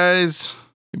 see you guys.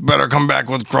 You better come back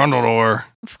with Grundledor.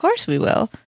 Of course we will.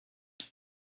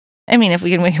 I mean, if we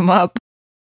can wake him up.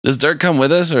 Does Dirk come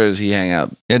with us or does he hang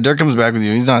out? Yeah, Dirk comes back with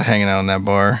you. He's not hanging out in that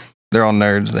bar. They're all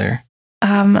nerds there.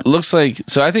 Looks like,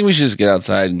 so I think we should just get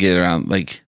outside and get around,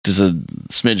 like, just a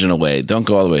smidgen away. Don't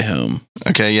go all the way home.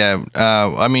 Okay, yeah.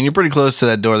 I mean, you're pretty close to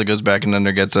that door that goes back in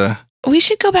under Getza. We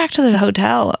should go back to the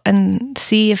hotel and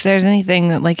see if there's anything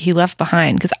that like he left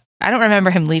behind because I don't remember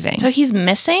him leaving. So he's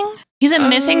missing? He's a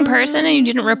missing person and you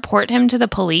didn't report him to the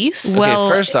police? Okay, well,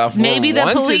 first off, we're maybe the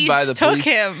wanted police by the took police.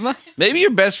 him. Maybe your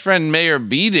best friend Mayor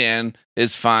Bedan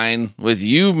is fine with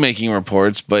you making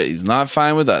reports, but he's not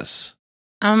fine with us.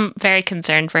 I'm very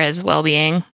concerned for his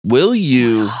well-being. Will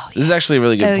you? This is actually a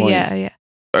really good Oh point. yeah.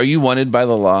 Are you wanted by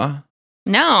the law?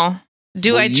 No.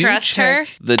 Do Will I you trust her?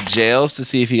 check the jails to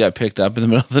see if he got picked up in the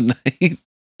middle of the night?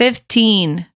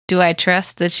 15. Do I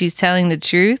trust that she's telling the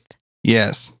truth?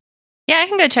 Yes. Yeah, I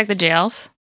can go check the jails.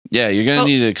 Yeah, you're gonna Well,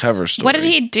 need a cover story. What did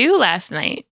he do last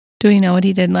night? Do we know what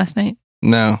he did last night?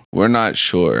 No. We're not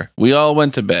sure. We all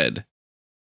went to bed,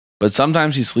 but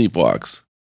sometimes he sleepwalks.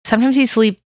 Sometimes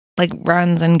he like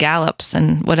runs and gallops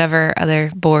and whatever other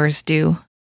boars do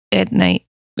at night.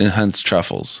 And hunts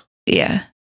truffles. Yeah.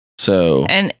 So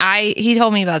And he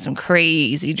told me about some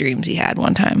crazy dreams he had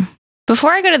one time.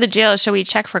 Before I go to the jail, should we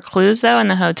check for clues, though, in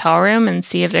the hotel room and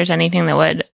see if there's anything that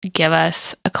would give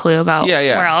us a clue about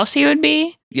Yeah. where else he would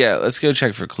be? yeah, let's go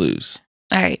check for clues.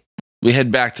 All right. We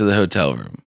head back to the hotel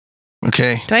room.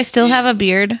 Okay. Do I still have a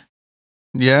beard?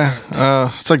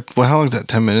 Yeah. It's like, well, how long is that?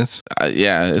 10 minutes?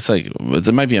 Yeah, it's like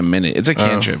it might be a minute. It's a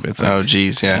cantrip. It's like, Oh,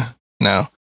 geez. Yeah. No.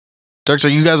 Dirk, so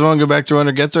you guys want to go back through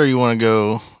under Getza or you want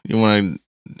to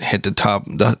hit the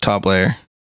top layer?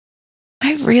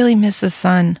 I really miss the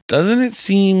sun. doesn't it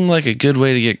seem like a good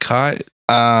way to get caught?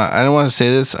 I don't want to say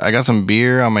this. I got some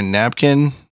beer on my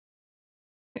napkin.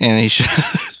 And he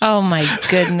Oh my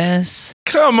goodness.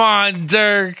 Come on,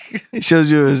 Dirk. he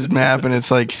shows you his map and it's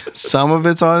like some of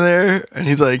it's on there. And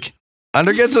he's like,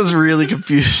 under Getza's really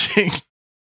confusing.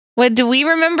 What, do we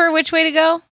remember which way to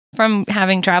go from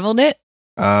having traveled it?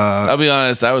 I'll be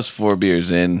honest, I was 4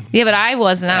 beers in. Yeah, but I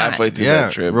was not. Halfway through Yeah,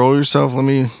 that trip. roll yourself. Let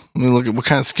me look at what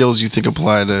kind of skills you think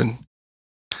apply to.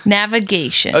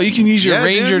 Navigation. Oh, you can use your Yeah,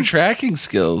 ranger dude. tracking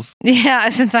skills. Yeah,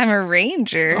 since I'm a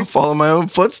ranger. I'll follow my own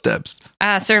footsteps.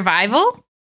 Survival?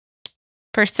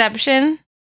 Perception?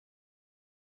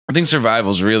 I think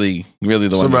survival's really, really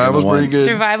the Survival's one. pretty good.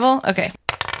 Survival? Okay.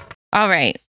 All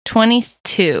right.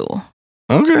 22.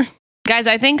 Okay. Guys,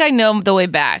 I think I know the way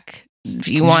back. If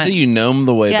you You want. say you gnome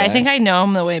the way Yeah, back? I think I know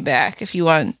him the way back if you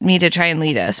want me to try and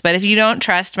lead us. But if you don't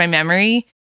trust my memory,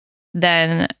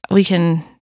 then we can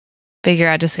figure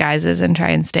out disguises and try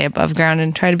and stay above ground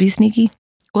and try to be sneaky.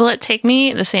 Will it take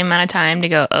me the same amount of time to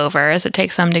go over as it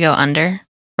takes some to go under?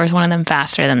 Or is one of them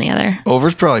faster than the other?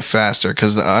 Over's probably faster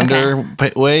because the under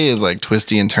way is like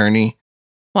twisty and turny.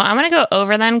 Well, I'm going to go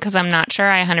over then because I'm not sure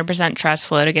I 100% trust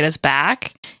Flo to get us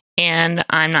back. And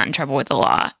I'm not in trouble with the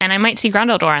law. And I might see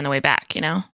Grundledor on the way back, you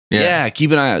know? Yeah,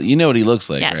 keep an eye out. You know what he looks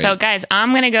like, Yeah, right? so guys,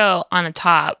 I'm going to go on the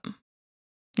top.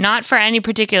 Not for any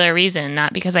particular reason,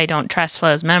 not because I don't trust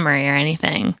Flo's memory or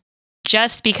anything.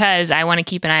 Just because I want to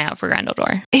keep an eye out for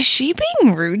Grundledor. Is she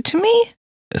being rude to me?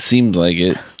 It seems like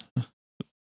it.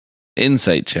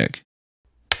 Insight check.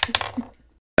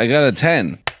 I got a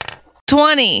 10.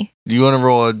 20. You want to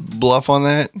roll a bluff on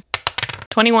that?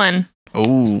 21.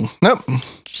 Oh, nope.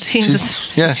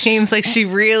 Seems like she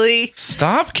really.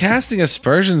 Stop casting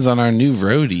aspersions on our new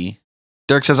roadie.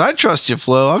 Dirk says, I trust you,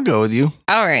 Flo. I'll go with you.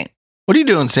 All right. What are you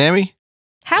doing, Sammy?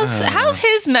 How's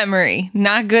his memory?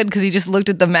 Not good because he just looked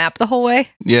at the map the whole way.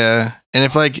 Yeah. And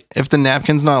if the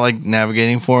napkin's not like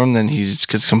navigating for him, then he just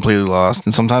gets completely lost.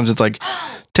 And sometimes it's like,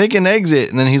 take an exit.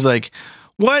 And then he's like,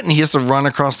 what? And he has to run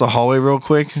across the hallway real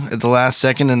quick at the last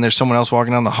second. And there's someone else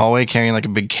walking down the hallway carrying like a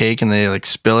big cake and they like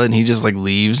spill it. And he just like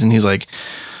leaves. And he's like,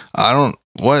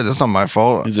 that's not my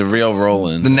fault. He's a real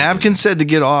Roland. The napkin said to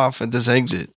get off at this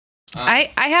exit.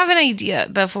 I have an idea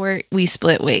before we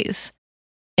split ways.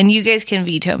 And you guys can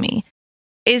veto me.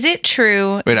 Is it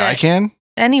true Wait, that I can?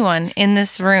 anyone in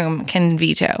this room can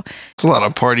veto? It's a lot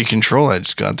of party control I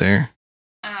just got there.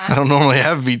 I don't normally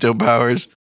have veto powers.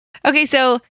 Okay,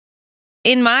 so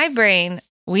in my brain,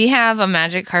 we have a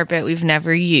magic carpet we've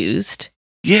never used.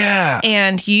 Yeah.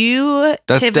 And you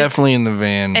That's definitely in the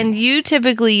van. And you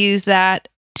typically use that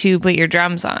to put your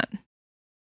drums on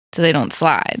so they don't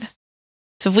slide.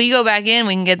 So if we go back in,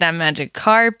 we can get that magic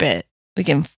carpet. We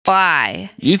can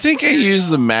fly. You think I use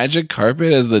the magic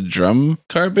carpet as the drum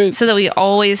carpet? So that we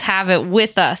always have it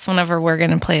with us whenever we're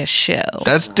going to play a show.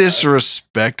 That's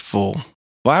disrespectful.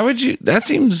 Why would you? That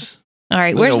seems... All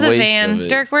right, like where's a the waste van? of it.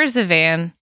 Dirk, where's the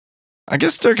van? I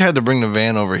guess Dirk had to bring the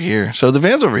van over here. So the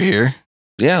van's over here.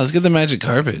 Yeah, let's get the magic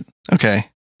carpet. Okay.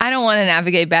 I don't want to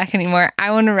navigate back anymore.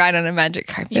 I want to ride on a magic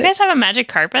carpet. You guys have a magic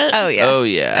carpet? Oh, yeah. Oh,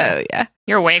 yeah. Oh, yeah.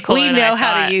 You're way cooler We than know I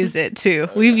how thought. to use it, too.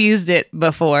 We've used it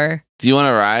before. Do you want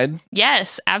to ride?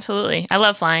 Yes, absolutely. I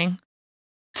love flying.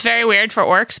 It's very weird for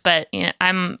orcs, but you know,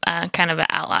 I'm kind of an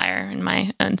outlier in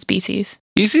my own species.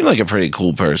 You seem like a pretty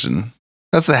cool person.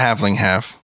 That's the halfling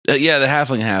half. Yeah, the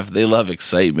halfling half. They love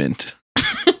excitement.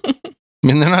 I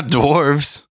mean, they're not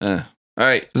dwarves. All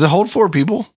right. Does it hold 4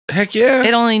 people? Heck yeah.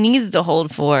 It only needs to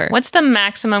hold 4. What's the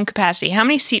maximum capacity? How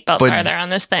many seatbelts But are there on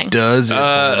this thing? Does it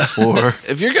hold 4?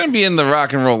 If you're going to be in the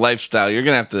rock and roll lifestyle, you're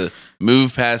going to have to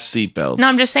move past seatbelts. No,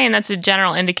 I'm just saying that's a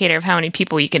general indicator of how many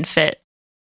people you can fit.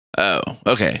 Oh,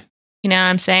 okay. You know what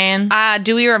I'm saying?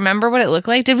 Do we remember what it looked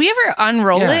like? Did we ever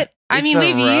unroll Yeah, it? I it's mean, a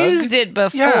we've rug. used it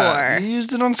before. Yeah, we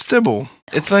used it on Stibble.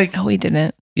 It's like, No, we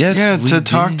didn't. yes, yeah, we to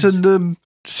talk did. to the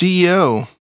CEO.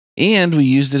 And we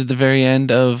used it at the very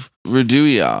end of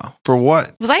Reduia. For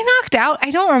what? Was I knocked out? I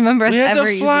don't remember us We had ever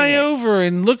to using fly it. over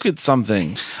and look at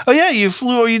something. Oh, yeah, you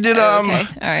flew. You did Oh, okay.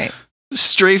 All right.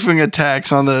 strafing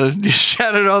attacks on the. You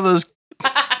shattered all those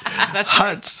That's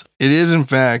huts. It is, in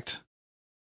fact,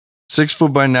 6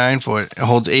 foot by 9 foot. It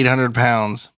holds 800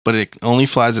 pounds, but it only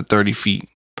flies at 30 feet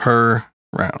per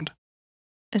round.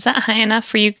 Is that high enough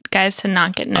for you guys to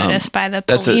not get noticed by the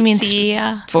that's police? a- You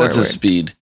mean forward. That's a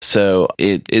speed. So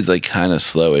it's like kind of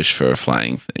slowish for a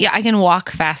flying thing. Yeah, I can walk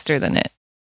faster than it.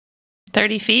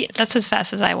 30 feet? That's as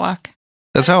fast as I walk.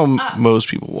 That's how most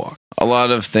people walk. A lot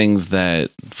of things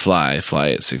that fly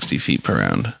at 60 feet per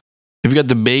round. If you got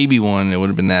the baby one, it would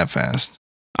have been that fast.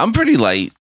 I'm pretty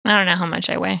light. I don't know how much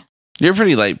I weigh. You're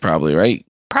pretty light, probably, right?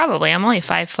 Probably. I'm only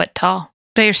 5 foot tall,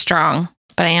 But you're strong.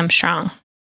 but I am strong.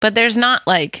 But there's not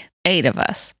like 8 of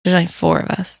us. There's like 4 of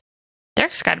us.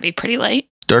 Dirk's got to be pretty light.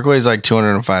 Dirk weighs like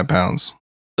 205 pounds.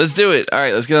 Let's do it. All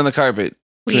right, let's get on the carpet.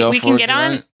 We, all we four can get get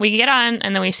on. it? We can get on,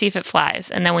 and then we see if it flies,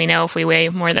 and then we know if we weigh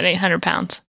more than 800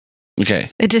 pounds.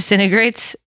 Okay. It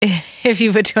disintegrates if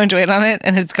you put too much weight on it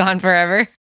and it's gone forever.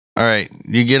 All right,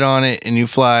 you get on it and you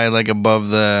fly like above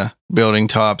the building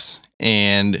tops,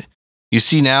 and you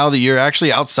see now that you're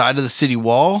actually outside of the city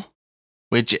wall,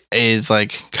 which is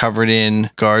like covered in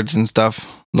guards and stuff,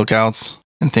 lookouts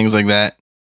and things like that.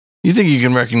 You think you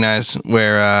can recognize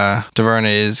where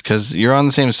Taverna is because you're on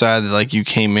the same side that like you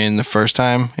came in the first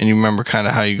time, and you remember kind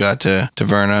of how you got to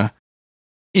Taverna,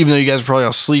 even though you guys were probably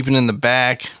all sleeping in the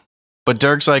back. But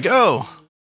Dirk's like, "Oh,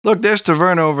 look, there's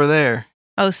Taverna over there."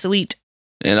 Oh, sweet.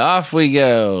 And off we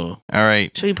go. All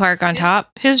right, Should we park on top?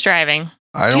 Who's driving?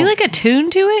 I Do don't you like attune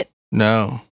to it?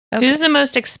 know. Okay. Who's the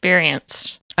most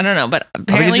experienced? I don't know, but I think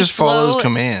apparently it just follows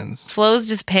commands. Flo's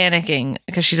just panicking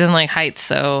because she doesn't like heights,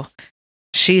 so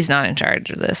she's not in charge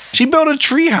of this. She built a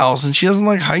tree house and she doesn't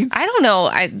like heights. I don't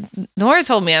know. Nora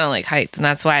told me I don't like heights, and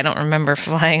that's why I don't remember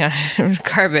flying on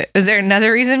carpet. Is there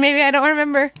another reason maybe I don't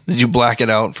remember? Did you black it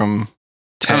out from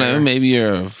I don't know. terror? Maybe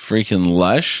you're a freaking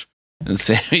lush. And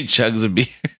Sammy chugs a beer.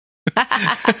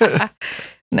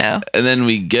 No. And then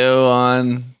we go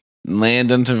on,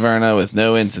 land on Taverna with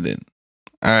no incident.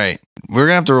 All right. We're going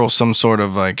to have to roll some sort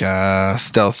of like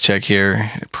stealth check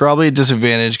here. Probably a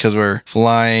disadvantage because we're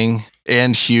flying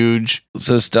and huge.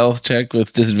 So stealth check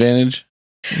with disadvantage.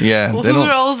 Yeah. Well, they who don't,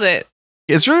 rolls it?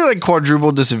 it's really like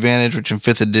quadruple disadvantage, which in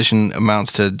 5th edition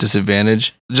amounts to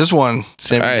disadvantage. Just one.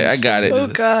 Sammy, All right, I got it. Oh,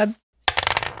 God.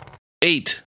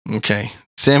 8. Okay.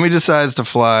 Sammy decides to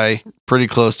fly pretty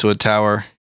close to a tower.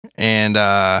 And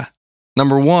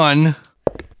number 1,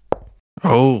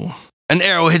 Oh. An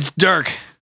arrow hits Dirk,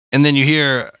 and then you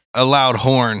hear a loud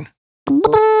horn.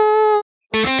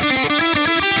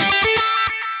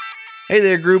 Hey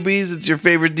there, groupies. It's your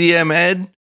favorite DM, Ed.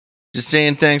 Just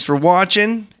saying thanks for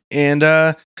watching and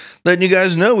letting you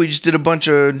guys know we just did a bunch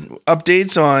of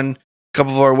updates on a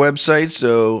couple of our websites.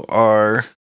 So our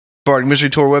Bardic Mystery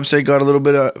Tour website got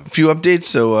a few updates.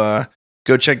 So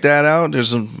go check that out.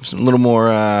 There's some little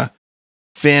more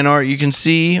fan art you can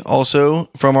see also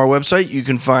from our website. You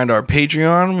can find our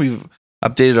Patreon. We've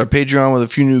updated our Patreon with a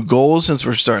few new goals since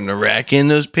we're starting to rack in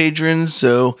those patrons.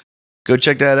 So go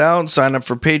check that out. Sign up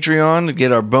for Patreon to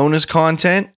get our bonus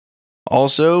content.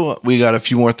 Also, we got a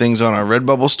few more things on our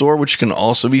Redbubble store, which can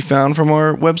also be found from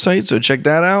our website. So check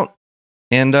that out.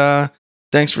 And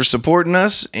thanks for supporting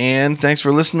us. And thanks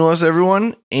for listening to us,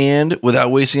 everyone. And without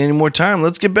wasting any more time,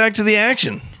 let's get back to the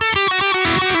action.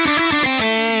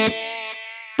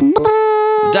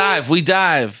 We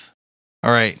dive.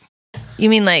 All right. You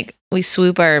mean like we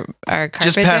swoop our carpet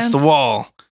Just past down? the wall.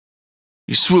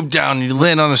 You swoop down and you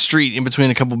land on a street in between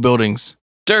a couple buildings.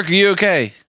 Dirk, are you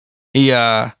okay? He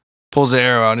pulls the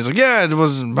arrow out and he's like, yeah, I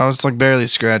was like barely a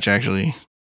scratch actually.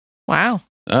 Wow.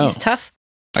 Oh, He's tough.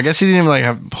 I guess he didn't even like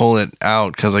have to pull it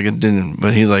out because like it didn't,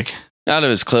 but he's like, out of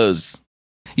his clothes.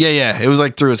 yeah, it was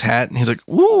like through his hat and he's like,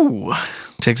 ooh,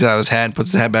 takes it out of his hat,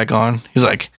 puts the hat back on. He's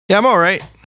like, yeah, I'm all right.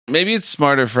 Maybe it's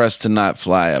smarter for us to not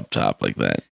fly up top like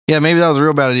that. Yeah, maybe that was a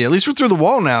real bad idea. At least we're through the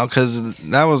wall now because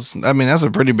that's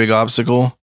a pretty big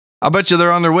obstacle. I bet you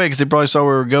they're on their way because they probably saw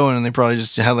where we were going and they probably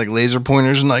just had like laser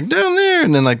pointers and like down there.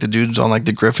 And then like the dudes on like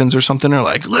the griffins or something are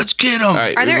like, let's get them. All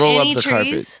right, Are we there roll any up the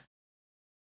trees? carpet.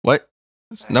 What?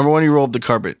 Number one, you roll up the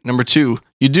carpet. Number two,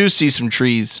 you do see some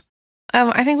trees.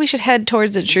 I think we should head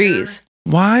towards the trees.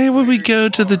 Why would we go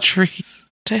to the trees?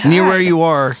 Near where you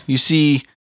are, you see,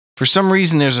 for some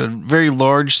reason, there's a very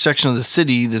large section of the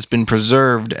city that's been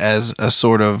preserved as a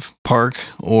sort of park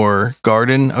or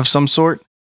garden of some sort.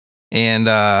 And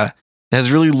it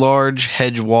has really large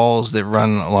hedge walls that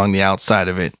run along the outside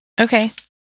of it. Okay.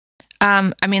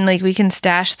 I mean, like we can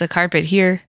stash the carpet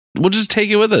here. We'll just take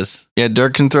it with us. Yeah,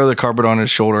 Dirk can throw the carpet on his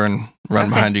shoulder and run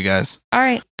Okay. behind you guys. All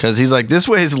right. Because he's like, this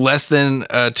way is less than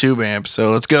a tube amp,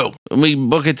 so let's go. We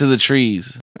book it to the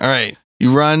trees. All right.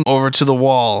 You run over to the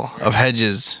wall of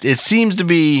hedges. It seems to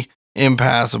be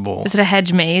impassable. Is it a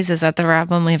hedge maze? Is that the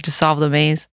problem? We have to solve the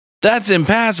maze. That's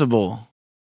impassable.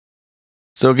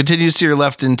 So it continues to your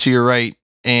left and to your right.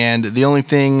 And the only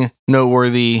thing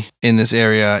noteworthy in this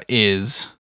area is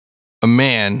a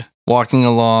man walking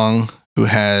along who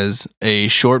has a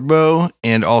short bow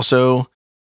and also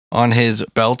on his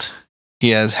belt, he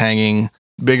has hanging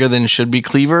bigger than should be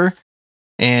cleaver.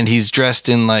 And he's dressed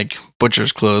in like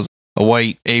butcher's clothes, a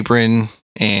white apron.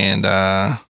 And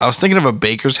I was thinking of a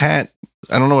baker's hat.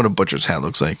 I don't know what a butcher's hat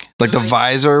looks like. Like the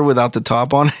visor without the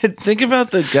top on it. Think about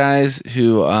the guys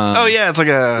who Oh yeah, it's like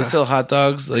they a sell hot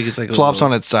dogs. Like it's like a flops little-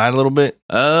 on its side a little bit.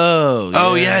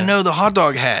 Oh Yeah, no, the hot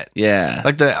dog hat. Yeah.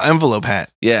 Like the envelope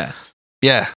hat. Yeah.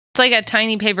 Yeah. It's like a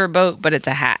tiny paper boat, but it's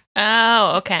a hat.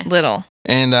 Oh, okay. Little.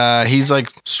 And he's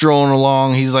like strolling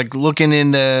along. He's like looking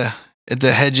at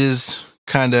the hedges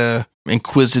kind of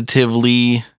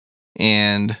inquisitively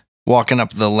and walking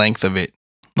up the length of it,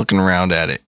 looking around at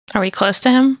it. Are we close to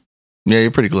him? Yeah,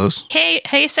 you're pretty close.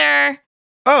 Hey, sir.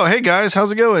 Oh, hey guys,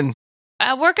 how's it going?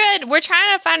 We're good. We're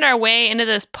trying to find our way into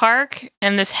this park,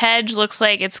 and this hedge looks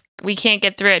like we can't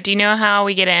get through it. Do you know how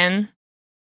we get in?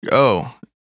 Oh,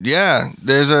 yeah,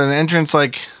 there's an entrance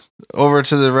like over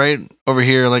to the right over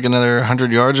here, like another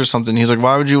 100 yards or something. He's like,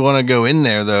 why would you want to go in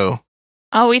there though?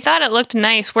 Oh, we thought it looked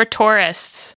nice. We're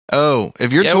tourists. Oh,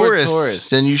 if you're Yeah, we're tourists, tourists.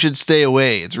 then you should stay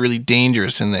away. It's really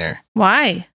dangerous in there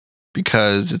Why?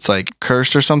 because it's like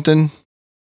cursed or something.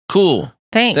 Cool.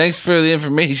 Thanks. Thanks for the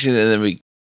information. And then we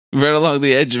run along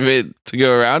the edge of it to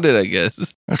go around it, I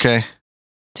guess. Okay.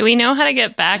 Do we know how to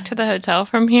get back to the hotel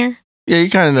from here? Yeah, you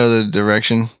kind of know the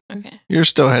direction. Okay. You're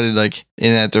still headed like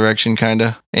in that direction, kind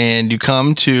of. And you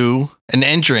come to an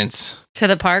entrance To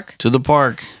the park. to the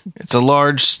park. It's a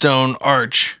large stone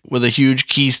arch with a huge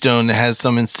keystone that has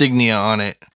some insignia on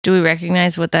it. Do we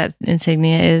recognize what that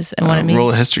insignia is and what it means?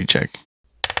 Roll a history check.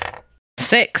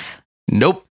 6.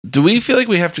 Nope. Do we feel like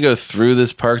we have to go through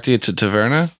this park to get to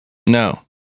Taverna? No.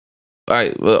 All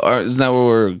right. Well, isn't that where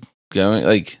we're going?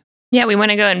 Like, Yeah, we want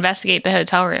to go investigate the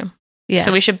hotel room. Yeah.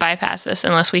 So we should bypass this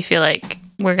unless we feel like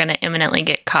we're going to imminently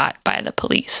get caught by the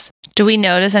police. Do we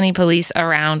notice any police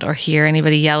around or hear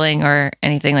anybody yelling or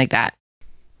anything like that?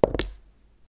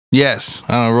 Yes.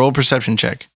 Roll a perception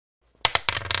check.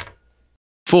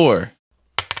 4.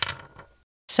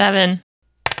 7.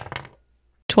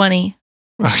 20.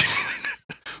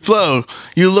 Flo,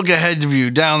 you look ahead of you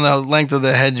down the length of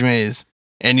the hedge maze,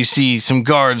 and you see some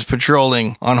guards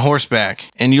patrolling on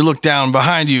horseback. And you look down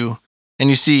behind you, and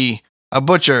you see a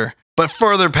butcher. But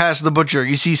further past the butcher,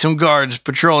 you see some guards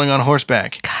patrolling on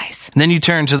horseback. Guys. And then you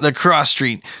turn to the cross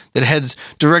street that heads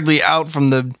directly out from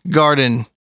the garden,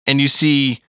 and you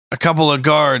see a couple of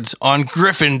guards on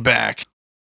griffin back.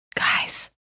 Guys.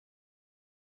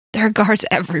 There are guards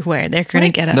everywhere. They're going to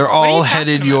get us. They're are you all talking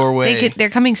headed about? your way. They're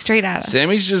coming straight at us.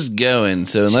 Sammy's just going.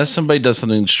 So unless somebody does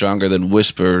something stronger than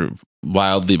whisper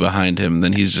wildly behind him,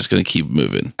 then he's just going to keep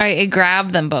moving. All right, I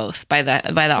grab them both by the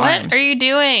What arms. are you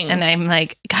doing? And I'm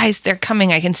like, guys, they're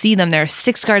coming. I can see them. There are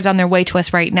 6 guards on their way to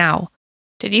us right now.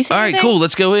 Did you see All right, anything? cool.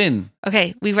 Let's go in.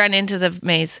 Okay, we run into the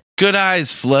maze. Good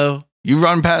eyes, Flo. You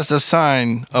run past a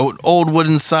sign, an old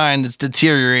wooden sign that's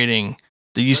deteriorating,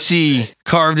 that you see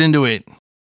carved into it.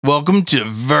 Welcome to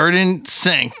Verdant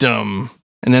Sanctum.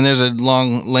 And then there's a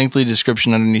long, lengthy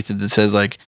description underneath it that says,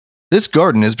 like, this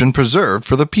garden has been preserved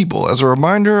for the people as a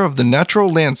reminder of the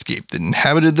natural landscape that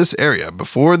inhabited this area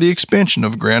before the expansion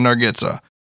of Grand Nargitza.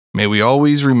 May we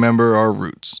always remember our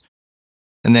roots.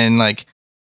 And then, like,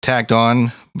 tacked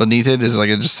on beneath it is like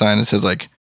a just sign that says, like,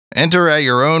 enter at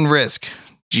your own risk.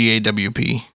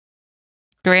 GAWP.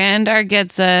 Grand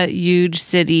Nargitza, huge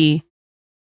city.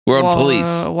 World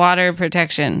Police. Water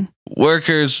protection.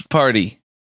 Workers' Party.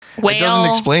 Whale. It doesn't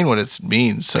explain what it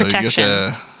means, so protection. you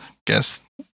have to guess.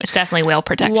 It's definitely whale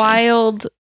protection. Wild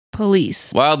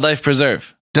police. Wildlife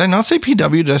Preserve. Did I not say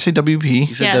PW? Did I say You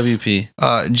WP? said Yes. WP.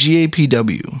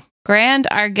 GAPW. Grand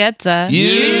Nargitza.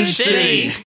 Huge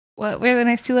City. What were the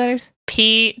next 2 letters?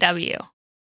 PW.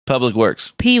 Public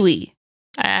Works. Pee-wee.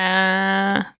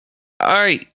 Uh, All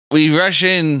right. We rush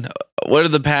in. What are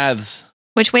the paths?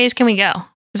 which ways can we go?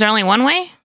 Is there only one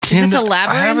way? this a I have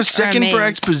labyrinth or a a second for maze?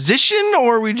 exposition,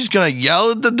 or are we just going to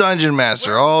yell at the dungeon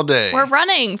master all day? We're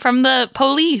running from the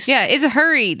police. Yeah, it's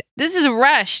hurried. This is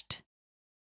rushed.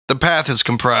 The path is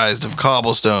comprised of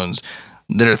cobblestones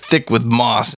that are thick with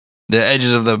moss. The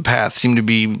edges of the path seem to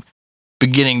be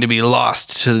beginning to be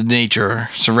lost to the nature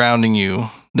surrounding you.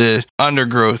 The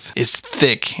undergrowth is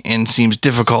thick and seems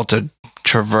difficult to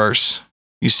traverse.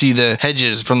 You see the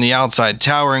hedges from the outside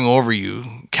towering over you,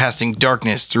 casting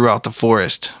darkness throughout the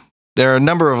forest. There are a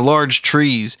number of large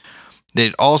trees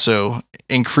that also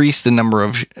increase the number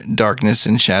of darkness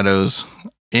and shadows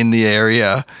in the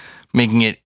area, making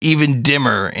it even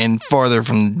dimmer and farther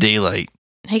from the daylight.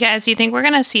 Hey guys, do you think we're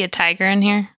going to see a tiger in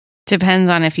here? Depends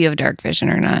on if you have dark vision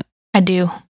or not. I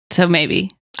do. So maybe.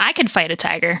 I could fight a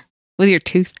tiger. With your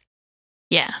tooth.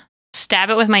 Yeah. Stab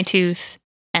it with my tooth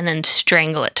and then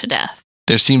strangle it to death.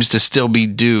 There seems to still be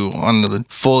dew on the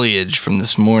foliage from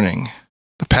this morning.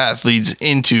 The path leads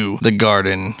into the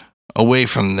garden, away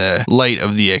from the light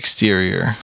of the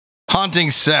exterior.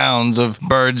 Haunting sounds of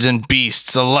birds and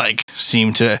beasts alike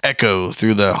seem to echo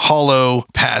through the hollow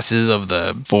passes of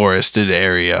the forested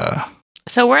area.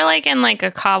 So we're like in like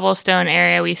a cobblestone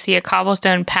area. We see a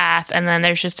cobblestone path and then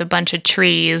there's just a bunch of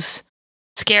trees.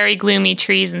 Scary, gloomy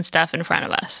trees and stuff in front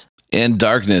of us. And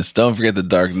darkness. Don't forget the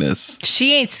darkness.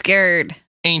 She ain't scared.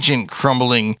 Ancient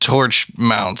crumbling torch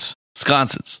mounts.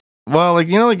 Sconces. Well, like,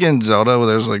 you know, like in Zelda where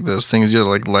there's like those things you have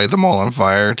to like light them all on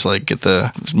fire to like get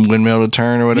the windmill to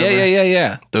turn or whatever.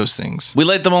 Yeah. Those things. We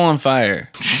light them all on fire.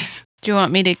 Do you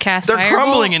want me to cast They're Firebolt?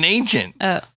 crumbling and ancient.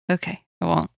 Oh, okay. I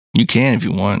won't. You can if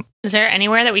you want. Is there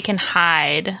anywhere that we can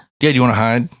hide Yeah, do you want to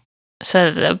hide?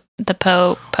 so that the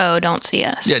po don't see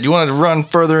us? Yeah, do you want to run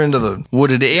further into the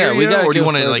wooded area, we gotta or do you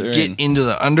go want to like further get in. into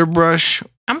the underbrush?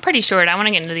 I'm pretty short. I want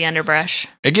to get into the underbrush.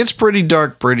 It gets pretty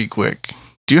dark pretty quick.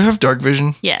 Do you have dark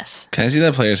vision? Yes. Can I see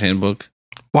that player's handbook?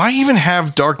 Why even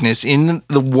have darkness in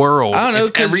the world? I don't know,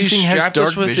 if because he everything has strapped dark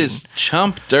us with vision? his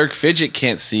chump. Dirk Fidget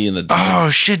can't see in the dark. Oh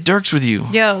shit, Dirk's with you.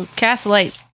 Yo, cast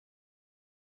light.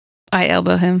 I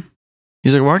elbow him.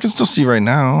 He's like, well, I can still see right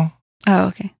now, Oh,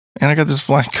 okay. and I got this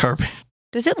flying carpet.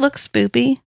 Does it look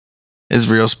spoopy? It's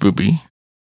real spoopy.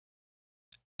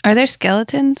 Are there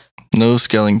skeletons? No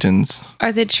skeletons.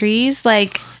 Are the trees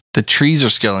like The trees are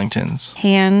skeletons.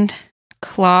 hand,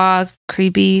 claw,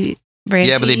 creepy, branchy?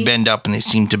 Yeah, but they bend up and they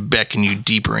seem to beckon you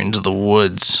deeper into the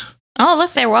woods. Oh,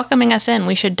 look, they're welcoming us in.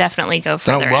 We should definitely go They're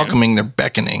further not in. welcoming, they're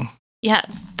beckoning. Yeah,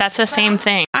 that's the same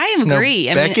thing. I agree.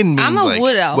 No, I beckon mean, means I'm a like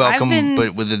wood elf. welcome,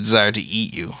 but with a desire to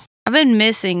eat you. I've been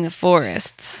missing the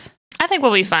forests. I think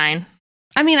we'll be fine.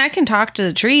 I mean, I can talk to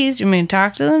the trees. You mean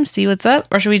talk to them, see what's up,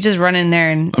 or should we just run in there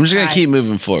and? I'm just going to hide? keep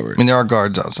moving I forward. mean, there are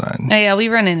guards outside. Oh yeah, we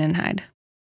run in and hide.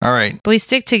 All right. But we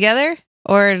stick together,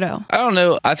 or no? I don't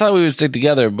know. I thought we would stick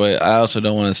together, but I also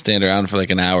don't want to stand around for like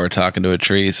an hour talking to a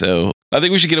tree. So I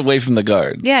think we should get away from the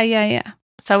guards. Yeah.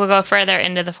 So we'll go further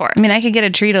into the forest. I mean, I could get a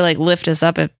tree to like lift us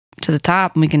up to the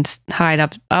top, and we can hide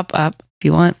up if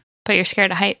you want. But you're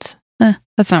scared of heights.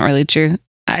 That's not really true.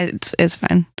 It's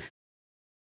fine.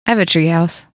 I have a tree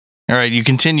house. All right, you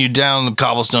continue down the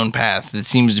cobblestone path. It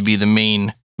seems to be the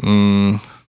main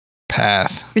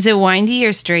path Is it windy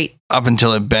or straight? up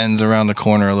until it bends around the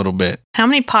corner a little bit. How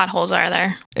many potholes are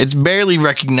there? It's barely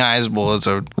recognizable as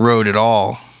a road at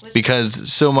all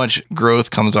because so much growth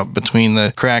comes up between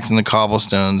the cracks in the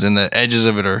cobblestones, and the edges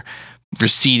of it are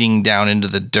receding down into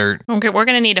the dirt. Okay, we're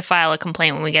going to need to file a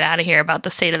complaint when we get out of here about the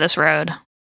state of this road.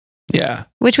 Yeah.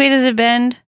 Which way does it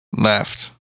bend?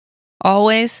 Left.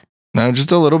 Always? No,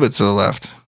 just a little bit to the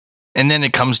left. And then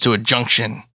it comes to a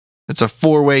junction. It's a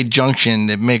 4-way junction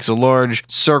that makes a large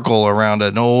circle around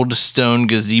an old stone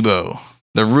gazebo.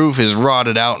 The roof is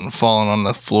rotted out and fallen on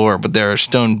the floor, but there are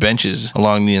stone benches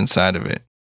along the inside of it.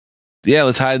 Yeah,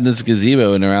 let's hide in this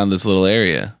gazebo and around this little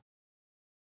area.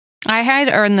 I hide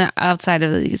or in the outside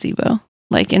of the gazebo,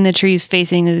 like in the trees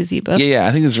facing the gazebo, Yeah,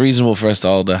 I think it's reasonable for us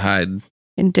all to hide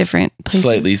in different places.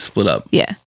 slightly split up.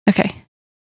 Yeah. Okay.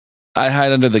 I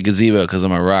hide under the gazebo because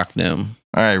I'm a rock gnome.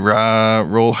 All right,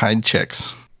 roll hide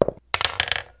checks.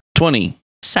 20.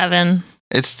 7.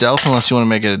 It's stealth unless you want to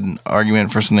make an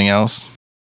argument for something else.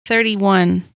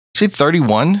 31. Say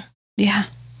 31? Yeah.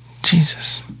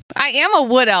 Jesus. I am a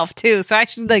wood elf too, so I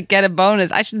should like get a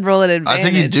bonus. I should roll an advantage. I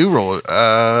think you do roll it.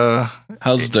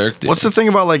 How's Dirk doing? What's the thing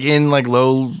about like in like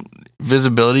low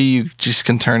visibility, you just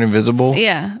can turn invisible?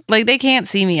 Yeah. Like they can't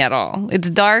see me at all. It's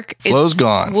dark. Flow's it's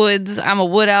gone. Woods. I'm a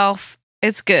wood elf.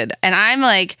 It's good. And I'm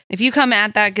like, if you come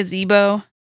at that gazebo,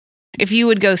 if you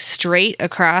would go straight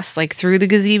across like through the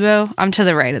gazebo, I'm to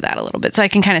the right of that a little bit. So I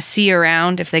can kind of see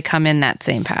around if they come in that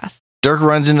same path. Dirk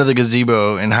runs into the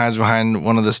gazebo and hides behind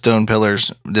one of the stone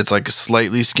pillars that's like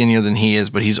slightly skinnier than he is,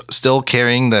 but he's still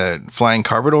carrying the flying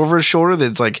carpet over his shoulder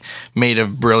that's like made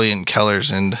of brilliant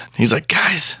colors. And he's like,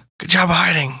 guys, good job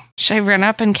hiding. Should I run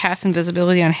up and cast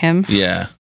invisibility on him? Yeah.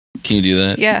 Can you do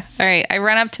that? Yeah. All right. I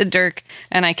run up to Dirk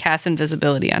and I cast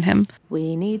invisibility on him.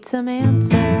 We need some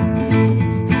answers,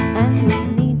 and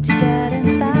we need to get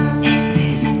inside.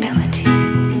 Invisibility.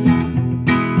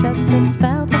 Just a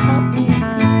spell to help me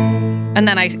hide. And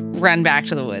then I run back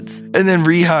to the woods. And then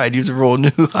re-hide. You have to roll a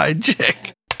new hide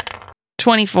check.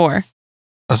 24.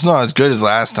 That's not as good as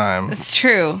last time. It's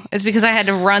true. It's because I had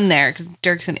to run there because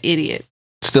Dirk's an idiot.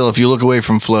 Still, if you look away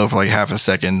from Flo for like half a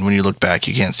second, when you look back,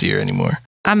 you can't see her anymore.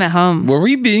 I'm at home. Were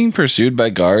we being pursued by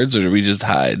guards or did we just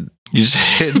hide? You just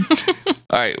hid.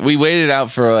 All right. We waited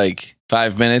out for like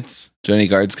 5 minutes. Do any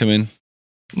guards come in?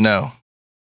 No. All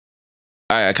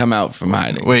right. I come out from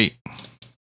hiding. Wait.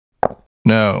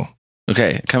 No.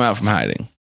 Okay. Come out from hiding.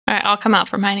 All right, I'll come out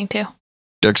from hiding too.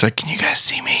 Dirk's like, can you guys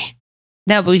see me?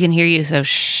 No, but we can hear you, so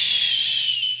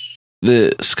shh.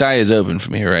 The sky is open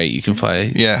from here, right? You can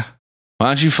fly. Yeah. Why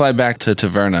don't you fly back to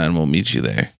Taverna and we'll meet you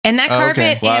there And that Oh, carpet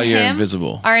okay. while and you're him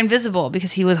invisible. are invisible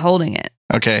because he was holding it.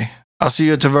 Okay. I'll see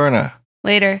you at Taverna.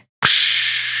 Later.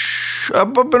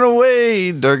 Up and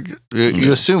away. Dirk,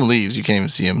 you assume leaves. You can't even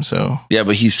see him, so. Yeah,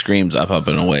 but he screams up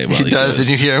and away. While He does, goes. and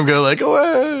you hear him go like,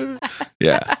 away.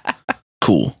 Yeah.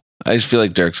 Cool. I just feel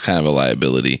like Dirk's kind of a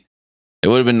liability. It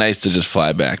would have been nice to just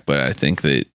fly back, but I think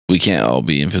that we can't all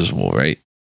be invisible, right?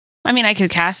 I mean, I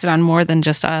could cast it on more than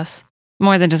just us.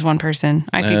 More than just one person.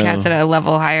 I could Oh. cast it at a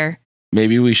level higher.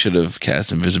 Maybe we should have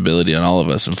cast invisibility on all of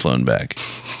us and flown back.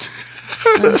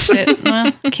 Oh, shit.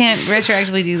 Well, can't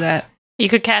retroactively do that You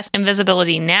could cast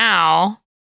invisibility now.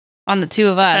 on the two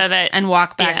of us So that- and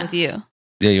walk back yeah. with you.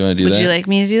 Yeah, you want to do Would that? you like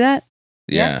me to do that?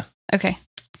 Yeah. Okay.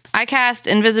 I cast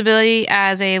invisibility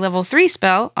as a level 3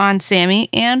 spell on Sammy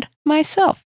and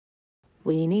myself.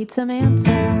 We need some answers,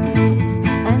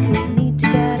 and we need to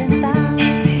get inside.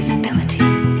 Invisibility.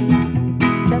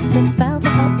 Just a spell to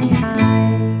help me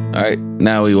hide. All right.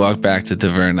 Now we walk back to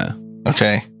Taverna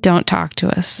Okay. Don't talk to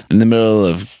us. in the middle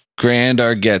of Grand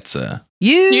Argetza.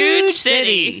 Huge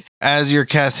city. As you're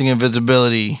casting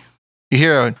invisibility, you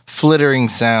hear a flittering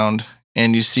sound,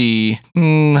 and you see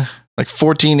like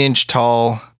 14-inch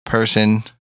tall person.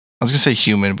 I was gonna say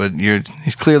human, but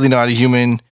he's clearly not a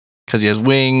human because he has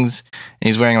wings and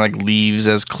he's wearing like leaves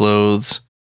as clothes,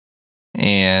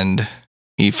 and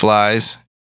he flies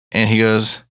and he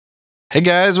goes, "Hey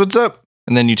guys, what's up?"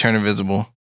 And then you turn invisible.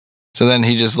 So then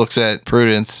he just looks at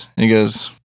Prudence and he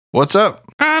goes, "What's up?"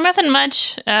 Nothing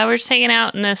much. We're just hanging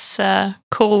out in this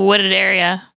cool wooded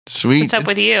area. Sweet. What's up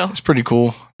with you? It's pretty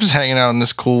cool. Just hanging out in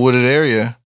this cool wooded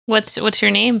area. What's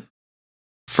your name?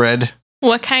 Fred,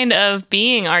 What kind of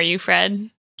being are you, Fred?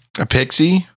 a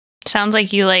pixie. Sounds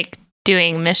like you like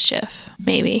doing mischief,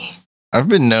 maybe. I've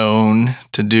been known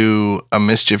to do a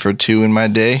mischief or two in my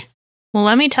day. Well,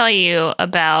 let me tell you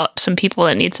about some people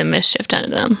that need some mischief done to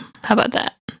them. How about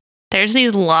that? There's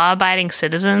these law-abiding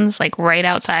citizens, like right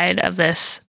outside of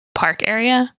this park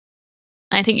area.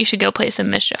 I think you should go play some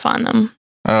mischief on them.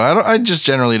 I just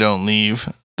generally don't leave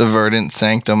the verdant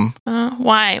sanctum.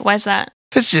 Why? Why's that?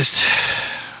 It's just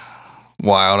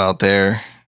wild out there.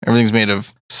 Everything's made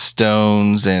of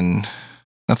stones and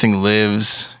nothing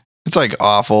lives. It's like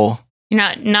awful.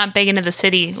 You're not big into the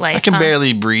city life. I can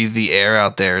barely breathe the air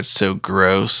out there. It's so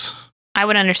gross. I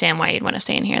would understand why you'd want to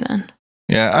stay in here then.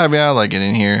 Yeah, I mean, I like it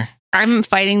in here. I'm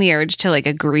fighting the urge to like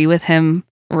agree with him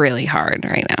really hard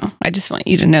right now. I just want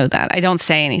you to know that. I don't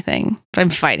say anything, but I'm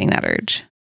fighting that urge.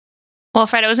 Well,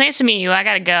 Fred, it was nice to meet you. I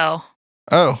gotta go.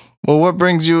 Oh, well, what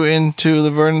brings you into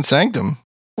the verdant sanctum?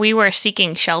 We were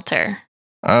seeking shelter.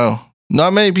 Oh,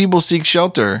 not many people seek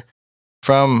shelter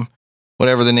from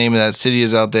whatever the name of that city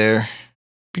is out there,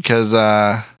 because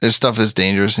there's stuff that's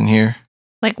dangerous in here.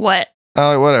 Like what?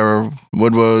 Whatever.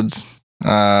 Woodwoads,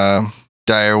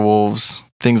 dire wolves,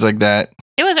 things like that.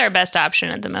 It was our best option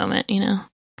at the moment, you know.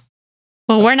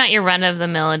 Well, we're not your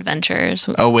run-of-the-mill adventurers.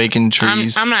 Awakened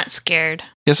trees. I'm not scared.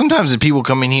 Yeah, sometimes the people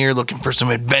come in here looking for some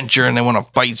adventure and they want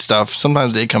to fight stuff.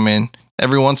 Sometimes they come in.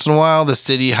 Every once in a while, the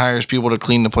city hires people to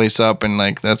clean the place up, and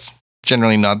like that's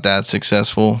generally not that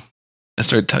successful. I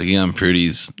start tugging on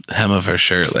Prudy's hem of her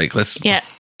shirt. Like, let's. Yeah.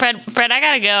 Fred, I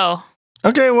gotta go.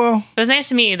 Okay, well. It was nice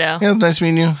to meet you, though. Yeah, it was nice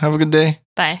meeting you. Have a good day.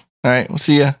 Bye. All right, we'll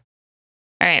see ya.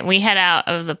 All right, we head out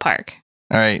of the park.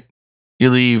 All right. You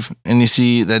leave, and you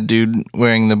see that dude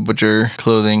wearing the butcher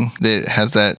clothing that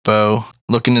has that bow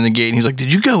looking in the gate, and he's like,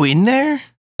 "Did you go in there?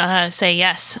 Say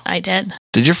yes, I did.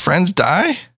 Did your friends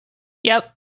die?"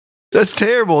 Yep. That's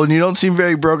terrible, and you don't seem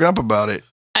very broken up about it.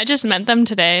 I just met them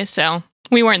today, so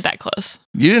we weren't that close.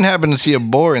 You didn't happen to see a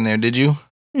boar in there, did you?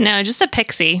 No, just a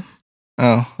pixie.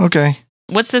 Oh, okay.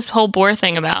 What's this whole boar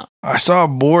thing about? I saw a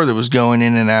boar that was going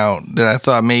in and out that I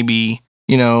thought maybe,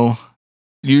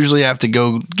 usually I have to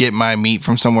go get my meat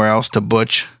from somewhere else to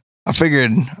butch. I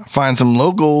figured find some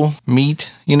local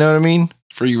meat, you know what I mean?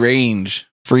 Free range.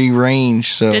 Free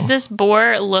range, so. Did this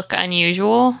boar look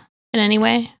unusual in any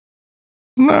way?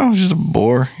 No, it's just a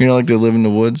boar. Like they live in the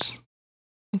woods.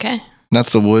 Okay.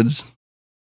 That's the woods.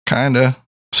 Kinda. I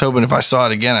was hoping if I saw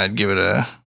it again, I'd give it a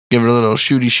little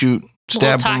shooty shoot.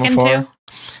 Stab from talking afar. to?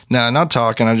 No, not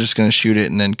talking. I'm just gonna shoot it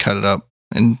and then cut it up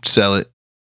and sell it.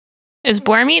 Is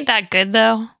boar meat that good,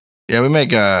 though? Yeah, we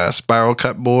make a spiral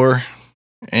cut boar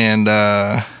and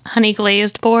honey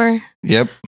glazed boar. Yep.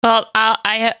 Well,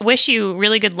 I wish you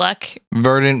really good luck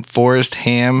verdant forest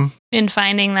ham. in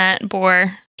finding that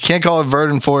boar. You can't call it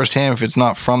verdant forest ham if it's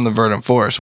not from the verdant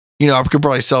forest. I could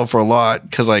probably sell for a lot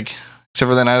because, except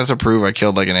for then I'd have to prove I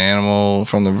killed an animal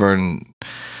from the verdant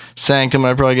sanctum, and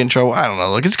I'd probably get in trouble. I don't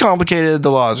know. It's complicated. The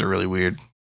laws are really weird.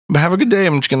 But have a good day.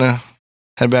 I'm just gonna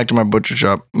head back to my butcher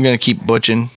shop. I'm gonna keep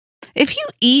butching. If you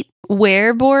eat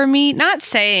wereboar meat, not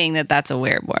saying that that's a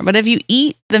wereboar, but if you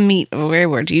eat the meat of a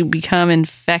wereboar, do you become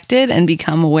infected and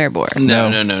become a wereboar? No.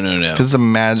 Because it's a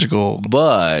magical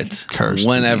But curse.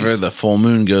 whenever disease. the full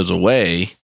moon goes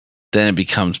away, then it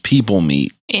becomes people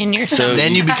meat. In your So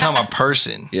then you become a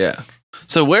person. Yeah.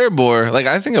 So wereboar,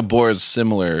 I think a boar is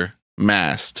similar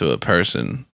mass to a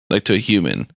person, to a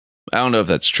human. I don't know if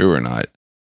that's true or not.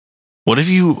 What if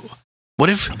you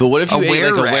But what if you ate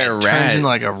a were turns rat?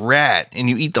 into a rat and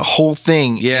you eat the whole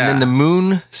thing, Yeah. and then the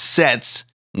moon sets,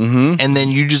 Mm-hmm. and then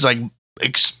you just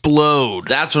explode?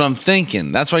 That's what I'm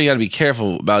thinking. That's why you got to be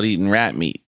careful about eating rat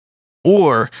meat.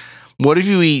 Or what if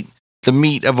you eat the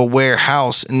meat of a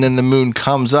warehouse and then the moon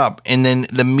comes up and then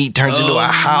the meat turns into a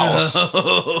house?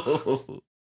 No.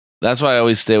 That's why I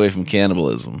always stay away from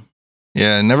cannibalism.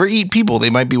 Yeah, never eat people. They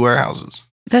might be warehouses.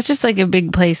 That's just a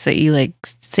big place that you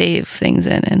save things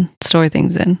in and store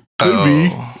things in. Could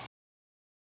be.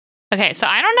 Okay, so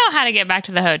I don't know how to get back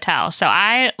to the hotel. So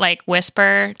I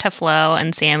whisper to Flo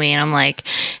and Sammy, and I'm like,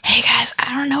 "Hey guys,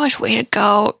 I don't know which way to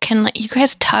go. Can you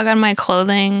guys tug on my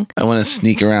clothing?" I want to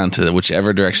sneak around to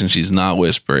whichever direction she's not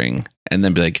whispering and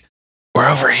then be like, "We're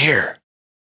over here."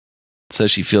 So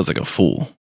she feels like a fool.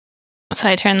 So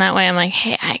I turn that way. I'm like,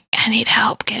 "Hey, I need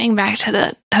help getting back to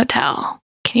the hotel.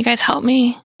 Can you guys help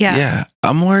me?" Yeah.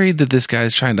 I'm worried that this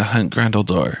guy's trying to hunt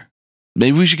Grendeldor.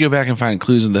 Maybe we should go back and find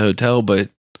clues in the hotel, but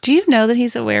Do you know that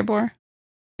he's a wereboar?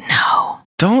 No.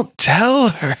 don't tell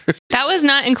her. That was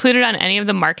not included on any of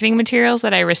the marketing materials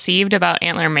that I received about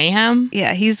Antler Mayhem.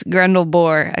 Yeah, he's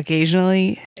Grendelboar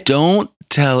occasionally. Don't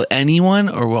tell anyone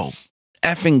or we'll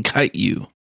effing cut you.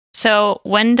 So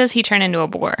when does he turn into a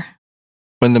boar?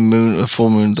 When the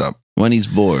full moon's up. when he's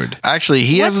bored. Actually,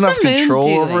 he has What's enough the moon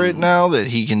control over doing? it now that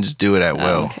he can just do it at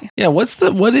will. Okay. Yeah,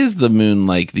 what is the moon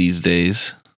like these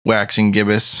days? Waxing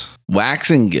gibbous.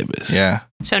 Waxing gibbous. Yeah.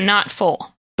 So not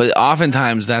full. But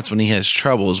oftentimes that's when he has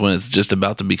troubles, when it's just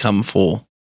about to become full.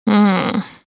 Mm.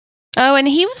 Oh, and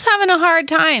he was having a hard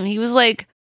time. He was like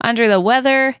under the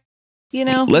weather,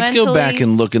 Let's go back mentally.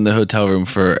 and look in the hotel room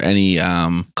for any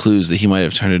clues that he might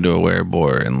have turned into a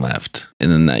wereboar and left in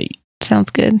the night.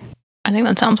 Sounds good. I think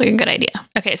that sounds like a good idea.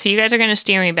 Okay, so you guys are going to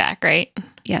steer me back, right?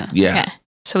 Yeah. Yeah. Okay.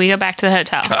 So we go back to the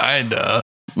hotel. Kinda.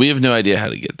 We have no idea how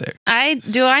to get there. I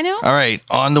know? All right.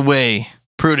 On the way.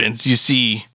 Prudence, you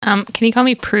see Can you call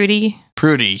me Prudy?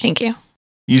 Prudy. Thank you.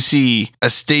 You see a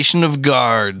station of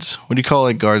guards. What do you call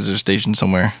it? Guards that are stationed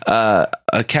somewhere.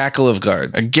 A cackle of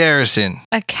guards. A garrison.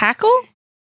 A cackle?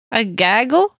 A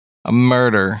gaggle? A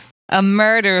murder. A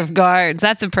murder of guards.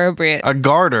 That's appropriate. A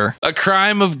garter. A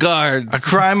crime of guards. A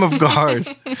crime of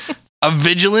guards. A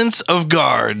vigilance of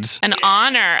guards. An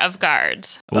honor of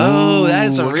guards. Oh,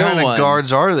 that's a what real kind one. of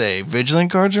guards are they?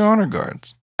 Vigilant guards or honor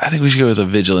guards? I think we should go with a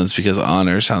vigilance because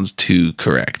honor sounds too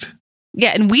correct. Yeah,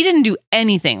 and we didn't do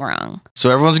anything wrong. So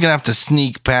everyone's going to have to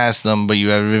sneak past them, but you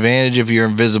have an advantage if you're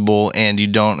invisible, and you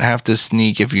don't have to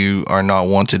sneak if you are not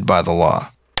wanted by the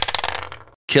law.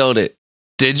 Killed it.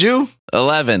 Did you?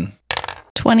 11.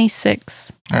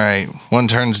 26. All right. One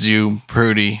turns to you,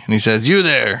 Prudy, and he says, "You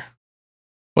there.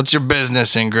 What's your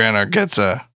business in Gran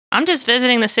Argetza? I'm just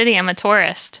visiting the city. I'm a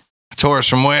tourist. A tourist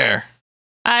from where?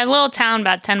 A little town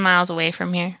about 10 miles away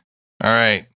from here. All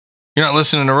right. You're not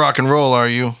listening to rock and roll, are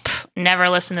you? Never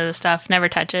listen to the stuff. Never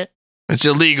touch it. It's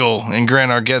illegal in Gran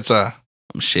Argetza."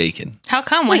 I'm shaking. How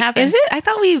come? What Wait, happened? is it? I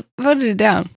thought we voted it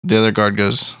down. The other guard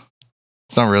goes,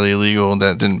 "It's not really illegal.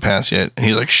 That didn't pass yet." And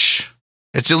he's like, "Shh.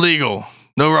 It's illegal.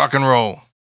 No rock and roll.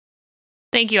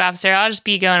 Thank you, officer. I'll just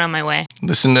be going on my way.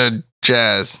 Listen to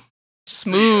jazz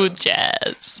Smooth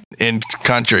jazz. in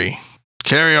country.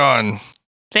 Carry on.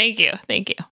 Thank you. Thank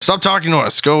you. Stop talking to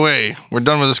us. Go away. We're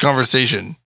done with this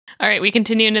conversation." All right, we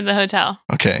continue into the hotel.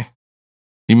 Okay.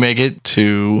 You make it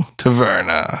to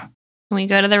Taverna. We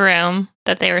go to the room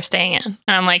that they were staying in. And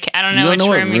I'm like, I don't know You which know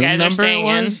what room you guys are number staying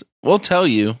in. We'll tell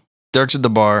you. Dirk's at the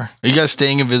bar. Are you guys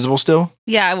staying invisible still?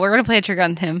 Yeah, we're going to play a trick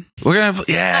on him. We're going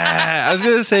to, I was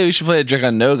going to say we should play a trick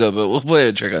on Noga, but we'll play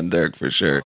a trick on Dirk for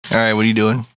sure. All right. What are you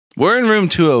doing? We're in room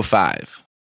 205.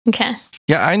 Okay.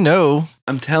 Yeah, I know.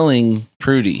 I'm telling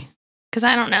Prudy. Because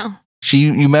I don't know.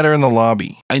 You met her in the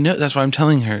lobby. I know, that's why I'm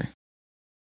telling her.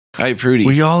 All right, Prudy.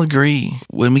 We all agree.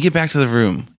 When we get back to the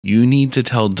room, you need to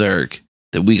tell Dirk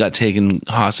that we got taken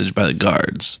hostage by the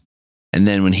guards. And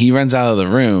then when he runs out of the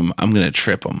room, I'm going to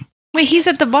trip him. Wait, he's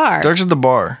at the bar. Dirk's at the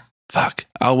bar. Fuck.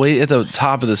 I'll wait at the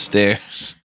top of the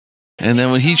stairs. And then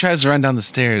when he tries to run down the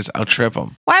stairs, I'll trip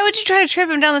him. Why would you try to trip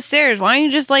him down the stairs? Why don't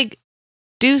you just like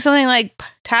do something like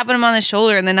tapping him on the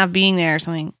shoulder and then not being there or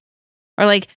something? Or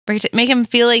like make him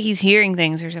feel like he's hearing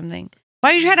things or something.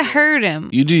 Why you try to hurt him?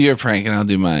 You do your prank and I'll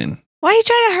do mine. Why you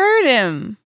try to hurt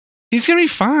him? He's going to be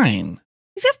fine.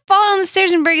 He's gonna fall down the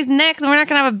stairs and break his neck, and we're not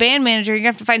gonna have a band manager. You're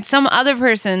gonna have to find some other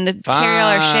person to carry all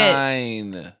our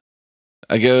shit. Fine.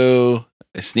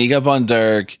 I sneak up on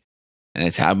Dirk and I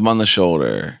tap him on the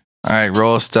shoulder. All right.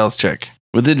 Roll a stealth check.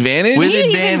 With advantage? With Can you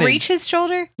even advantage. reach his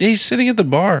shoulder? Yeah, he's sitting at the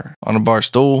bar. On a bar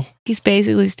stool. He's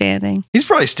basically standing. He's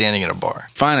probably standing in a bar.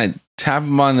 Fine, I tap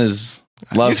him on his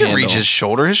love You can handle. reach his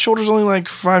shoulder. His shoulder's only like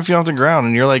 5 feet off the ground,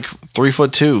 and you're like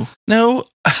 3'2". No.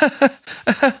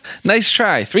 Nice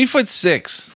try.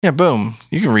 3'6". Yeah, boom.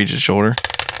 You can reach his shoulder.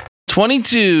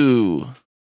 22.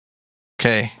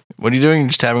 Okay. What are you doing? You're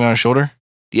just tapping on his shoulder?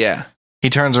 Yeah. He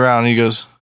turns around and he goes,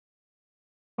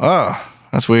 "Oh,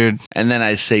 that's weird." And then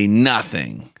I say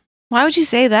nothing. Why would you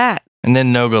say that? And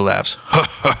then Noga laughs.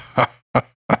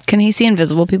 Can he see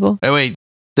invisible people? Oh, wait.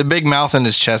 The big mouth in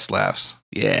his chest laughs.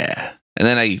 Yeah. And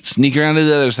then I sneak around to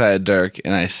the other side of Dirk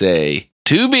and I say,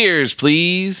 2 beers,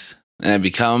 please. And I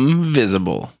become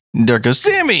visible. And Dirk goes,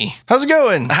 "Sammy, how's it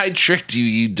going?" I tricked you,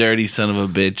 you dirty son of a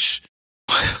bitch.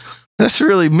 That's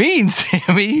really mean,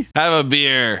 Sammy. Have a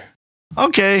beer.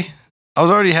 Okay. I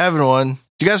was already having one.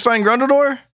 Did you guys find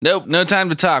Grundledor? Nope, no time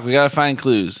to talk. We gotta find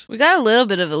clues. We got a little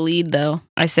bit of a lead, though,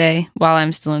 I say, while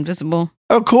I'm still invisible.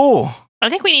 Oh, cool. I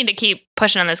think we need to keep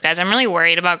pushing on this, guys. I'm really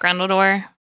worried about Grundledor.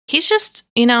 He's just,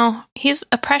 he's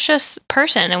a precious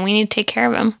person, and we need to take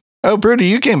care of him. Oh, Prudy,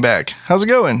 you came back. How's it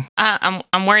going?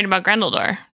 I'm worried about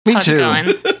Grundledor. Me How's it too.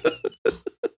 going?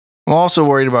 I'm also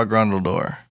worried about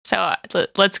Grundledor. So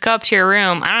let's go up to your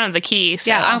room. I don't have the key. So.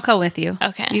 Yeah, I'll go with you.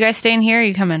 Okay. You guys staying here or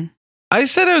you coming? I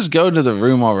said I was going to the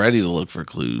room already to look for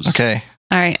clues. Okay.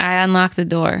 All right, I unlock the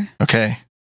door. Okay.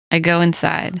 I go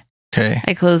inside. Okay.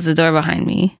 I close the door behind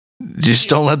me. Just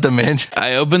don't let them in.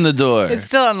 I open the door. It's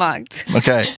still unlocked.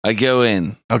 Okay. I go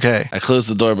in. Okay. I close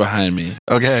the door behind me.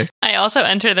 Okay. I also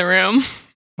enter the room.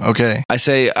 Okay. I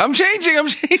say, I'm changing.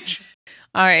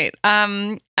 All right.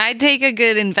 I take a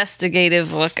good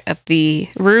investigative look at the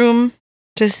room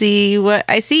to see what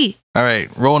I see. All right.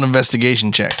 Roll an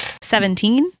investigation check.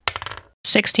 17.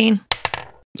 16.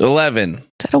 11. Is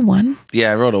that a 1?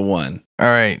 Yeah, I rolled a 1. All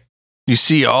right. You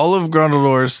see all of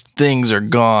Grundledor's things are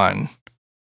gone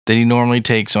that he normally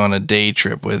takes on a day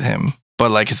trip with him,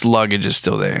 but like his luggage is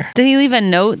still there. Did he leave a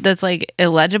note that's like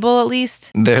illegible at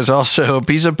least? There's also a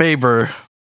piece of paper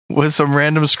with some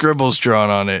random scribbles drawn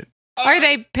on it. Are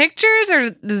they pictures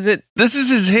or is it? This is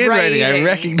his handwriting. Writing. I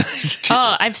recognize it.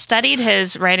 Oh, I've studied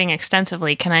his writing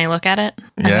extensively. Can I look at it?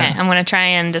 Yeah. Okay, I'm going to try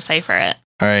and decipher it.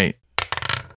 All right.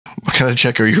 What kind of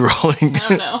check are you rolling? I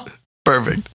don't know.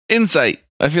 Perfect. Insight.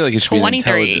 I feel like it should be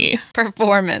 23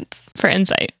 Performance. for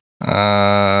insight.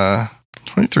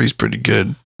 23 is pretty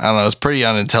good. I don't know. It's pretty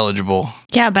unintelligible.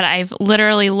 Yeah, but I've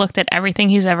literally looked at everything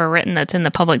he's ever written that's in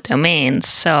the public domain.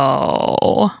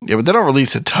 So Yeah, but they don't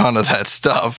release a ton of that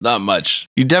stuff. Not much.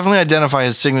 You definitely identify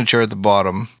his signature at the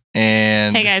bottom.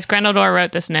 And hey guys, Grendeldor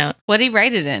wrote this note. What did he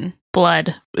write it in?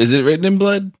 Blood. Is it written in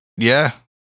blood? yeah,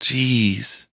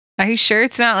 Jeez. Are you sure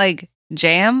it's not like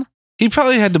jam? He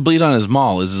probably had to bleed on his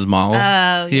maul. Is his maul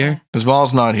Oh, here? his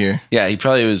ball's not here. Yeah, he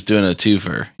probably was doing a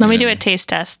twofer. Let me You do know. a taste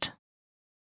test.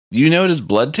 You know what his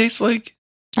blood tastes like?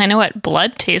 I know what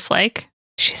blood tastes like.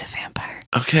 She's a vampire.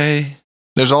 Okay.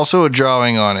 There's also a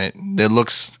drawing on it that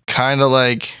looks kind of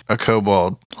like a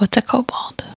kobold. What's a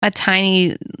kobold? A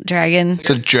tiny dragon. It's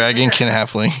a dragonkin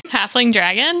halfling. Halfling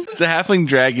dragon? It's a halfling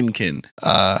dragonkin.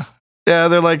 Yeah,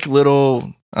 they're like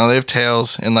little. Oh, they have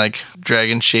tails and like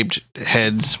dragon-shaped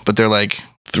heads, but they're like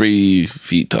 3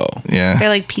 feet tall. yeah, They're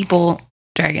like people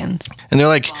dragons. and they're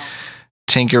like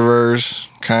tinkerers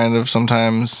kind of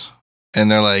sometimes, and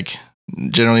they're like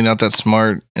generally not that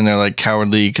smart, and they're like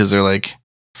cowardly because they're like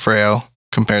frail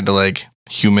compared to like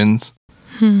humans.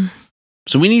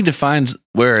 So we need to find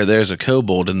where there's a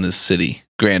kobold in this city,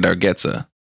 Grand Argetza.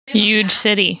 Huge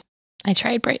city. I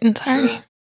tried Brighton, sorry.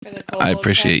 I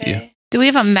appreciate you. Do we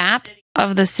have a map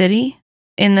of the city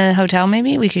in the hotel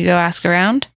maybe? We could go ask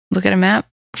around. Look at a map.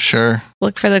 Sure,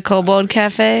 Look for the Kobold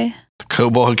Cafe. the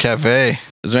Kobold Cafe.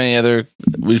 Is there any other,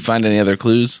 we find any other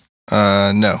clues?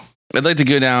 No. I'd like to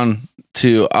go down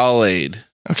to All-Aid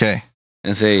Okay,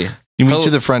 and say, you meet Oh. to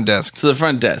the front desk. to the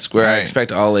front desk where I Right.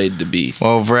 expect All-Aid to be.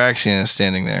 Well, Varaxian is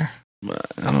standing there.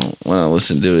 I don't want to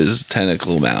listen to his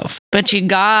tentacle mouth. But you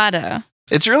gotta.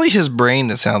 It's really his brain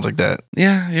that sounds like that.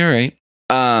 Yeah, you're right.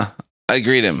 I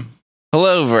greet him.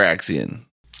 Hello, Varaxian.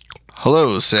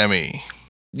 Hello, Sammy.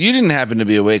 You didn't happen to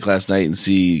be awake last night and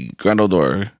see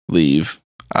Grendeldor leave.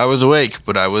 I was awake,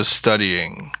 but I was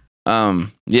studying.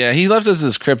 Yeah, he left us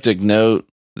this cryptic note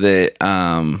that,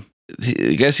 I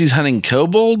guess he's hunting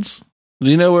kobolds. Do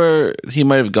you know where he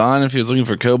might have gone if he was looking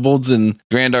for kobolds in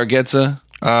Grand Argetza?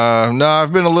 No,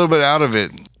 I've been a little bit out of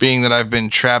it, being that I've been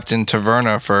trapped in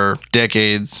Taverna for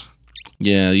decades.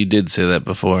 Yeah, you did say that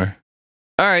before.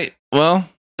 All right, well,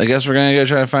 I guess we're gonna go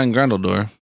try to find Grendeldor.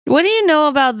 What do you know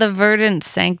about the Verdant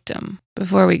Sanctum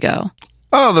before we go?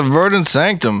 Oh, the Verdant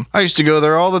Sanctum. I used to go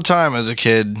there all the time as a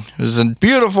kid. It was a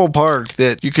beautiful park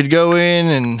that you could go in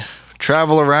and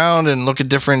travel around and look at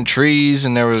different trees,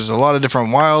 and there was a lot of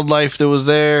different wildlife that was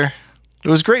there. It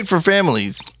was great for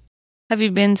families. Have you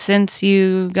been since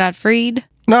you got freed?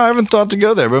 No, I haven't thought to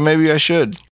go there, but maybe I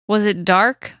should. Was it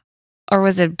dark or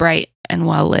was it bright and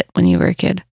well lit when you were a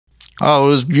kid? Oh, it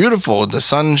was beautiful. The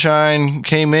sunshine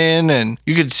came in, and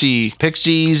you could see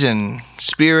pixies and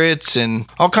spirits and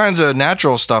all kinds of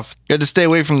natural stuff. You had to stay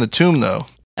away from the tomb, though.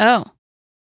 Oh,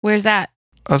 where's that?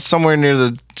 Somewhere near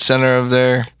the center of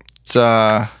there. It's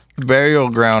a burial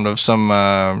ground of some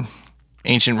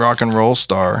ancient rock and roll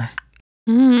star.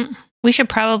 We should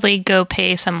probably go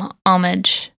pay some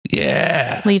homage.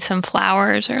 Yeah. Leave some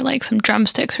flowers or like some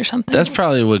drumsticks or something. That's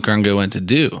probably what Grungo went to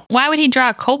do. Why would he draw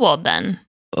a kobold then?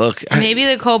 Look, Maybe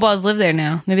the kobolds live there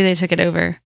now. Maybe they took it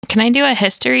over. Can I do a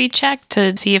history check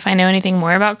to see if I know anything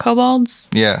more about kobolds?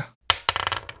 Yeah.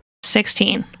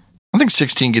 16. I think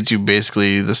 16 gets you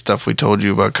basically the stuff we told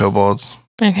you about kobolds.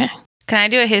 Okay. Can I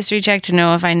do a history check to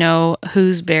know if I know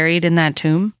who's buried in that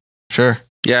tomb? Sure.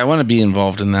 yeah, I want to be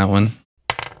involved in that one.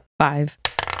 5.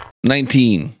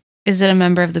 19. Is it a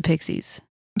member of the Pixies?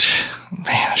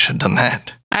 Man, I should have done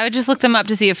that. I would just look them up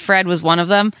to see if Fred was one of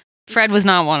them. Fred was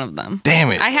not one of them.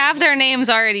 Damn it. I have their names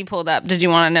already pulled up. Did you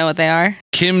want to know what they are?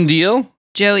 Kim Deal,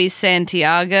 Joey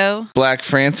Santiago Black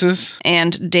Francis,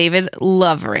 and David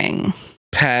Lovering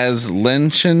Paz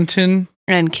Lenchenton,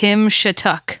 and Kim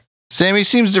Shattuck. Sammy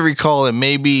seems to recall it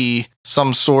may be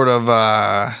some sort of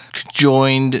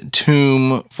joined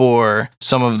tomb for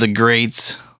some of the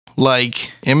greats,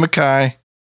 like Kai.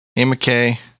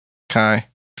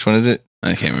 Which one is it?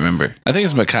 I can't remember. I think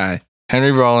it's Mackay.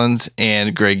 Henry Rollins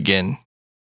and Greg Ginn.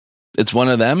 It's one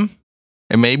of them?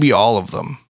 It may be all of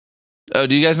them. Oh,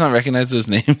 do you guys not recognize those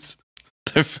names?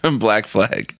 They're from Black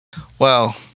Flag.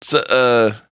 Well,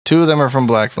 So, two of them are from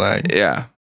Black Flag. yeah.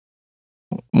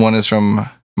 One is from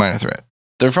Minor Threat.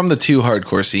 They're from the two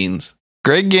hardcore scenes.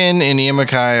 Greg Ginn and Ian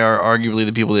Mackay are arguably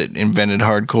the people that invented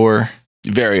hardcore.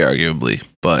 Very arguably,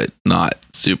 but not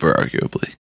super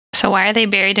arguably. So why are they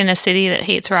buried in a city that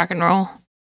hates rock and roll?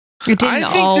 It didn't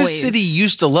I think always. this city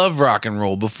used to love rock and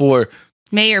roll before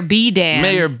Mayor B. Dan.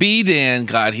 Mayor B. Dan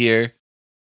got here.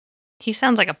 He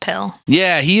sounds like a pill.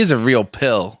 Yeah, he is a real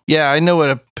pill. Yeah, I know what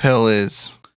a pill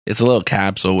is. It's a little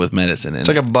capsule with medicine in It's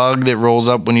it. like a bug that rolls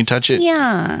up when you touch it.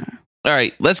 Yeah. All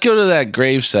right, let's go to that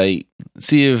grave site.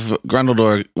 See if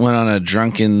Grundledor went on a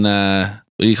drunken, what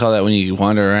do you call that when you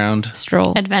wander around?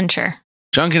 Stroll. Adventure.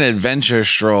 Drunken adventure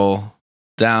stroll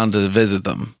down to visit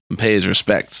them and pay his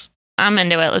respects. I'm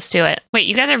into it. Let's do it. Wait,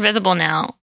 you guys are visible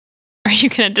now. Are you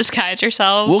going to disguise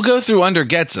yourselves? We'll go through under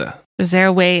Getza. Is there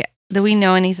a way that we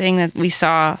know anything that we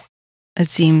saw? It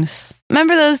seems.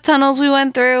 Remember those tunnels we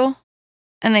went through?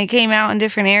 And they came out in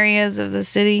different areas of the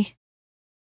city?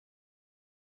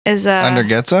 Is Under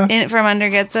Getza? from Under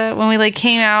Getza? When we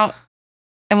came out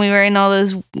and we were in all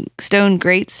those stone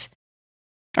grates?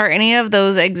 Are any of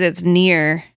those exits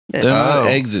near this? There are Oh.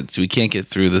 exits. We can't get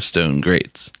through the stone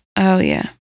grates. Oh, yeah.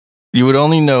 You would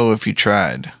only know if you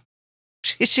tried.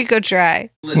 We should go try.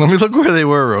 Let me look where they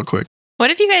were real quick.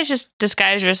 What if you guys just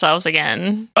disguise yourselves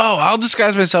again? Oh, I'll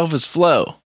disguise myself as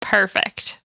Flo.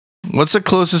 Perfect. What's the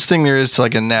closest thing there is to a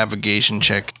navigation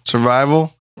check?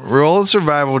 Survival? Roll a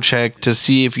survival check to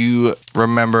see if you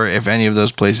remember if any of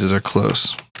those places are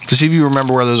close. To see if you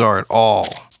remember where those are at all.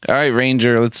 All right,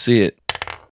 Ranger, let's see it.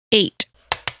 8.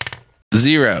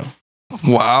 0.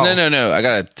 Wow. No. I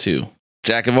got a 2.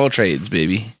 Jack of all trades,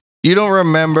 baby. You don't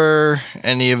remember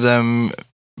any of them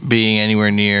being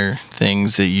anywhere near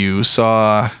things that you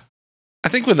saw. I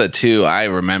think with a 2, I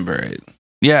remember it.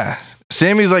 Yeah.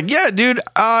 Sammy's like, yeah, dude,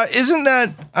 isn't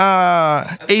that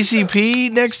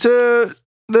ACP next to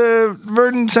the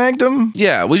Verdant Sanctum?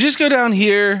 Yeah, we just go down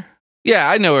here. Yeah,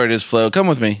 I know where it is, Flo. Come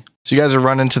with me. So you guys are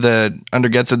running to the Under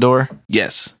Getza door?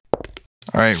 Yes.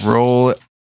 All right, roll. What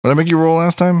did I make you roll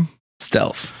last time?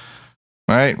 Stealth.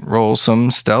 All right, roll some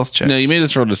stealth checks. No, you made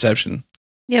us roll deception.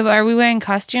 Yeah, but are we wearing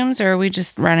costumes or are we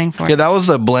just running for Yeah, it? that was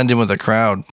the blend in with the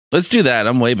crowd. Let's do that.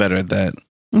 I'm way better at that.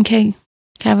 Okay.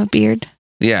 Have a beard.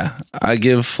 Yeah, I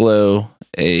give Flo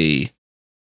a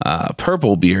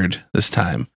purple beard this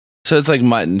time. So it's like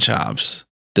mutton chops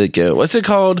that go, what's it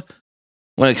called?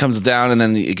 When it comes down and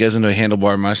then it goes into a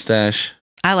handlebar mustache,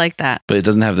 I like that. but it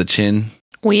doesn't have the chin.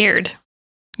 Weird.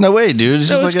 No way, dude. It's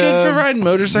No, just it's like good a, for riding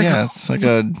motorcycles. Yeah, it's like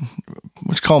a,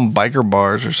 what you call them, biker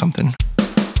bars or something.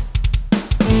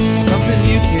 Something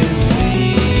you can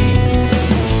see,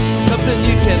 something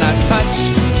you cannot touch.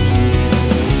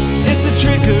 It's a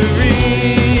trickery,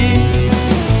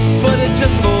 but it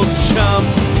just fools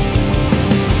chumps.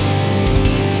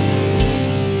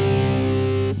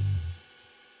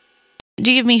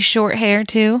 Do you give me short hair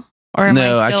too? Or am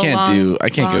No, I I still can't long- I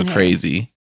can't long go hair?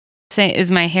 crazy. Say,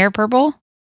 is my hair purple?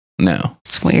 No.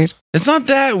 It's weird. It's not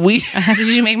that weird. Did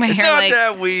you make my It's hair not like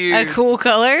that a weird. cool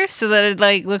color so that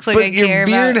it looks like I But your care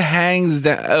beard about? hangs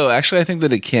down. Oh, actually, I think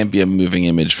that it can't be a moving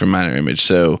image from minor image.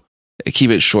 So keep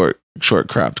it short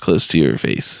cropped close to your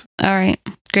face. All right,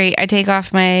 great. I take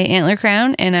off my antler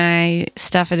crown and I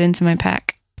stuff it into my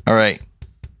pack. All right,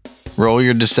 roll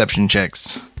your deception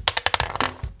checks.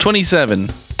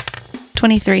 27.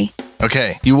 23.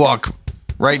 Okay, you walk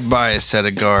right by a set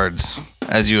of guards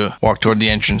as you walk toward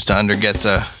the entrance to Under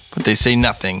Getza, but they say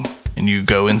nothing, and you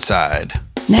go inside.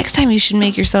 Next time you should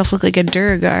make yourself look like a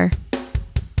Duragar.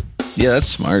 Yeah, that's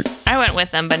smart. I went with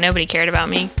them, but nobody cared about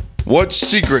me. What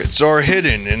secrets are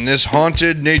hidden in this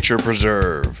haunted nature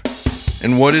preserve?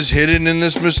 And what is hidden in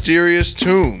this mysterious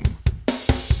tomb?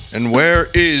 And where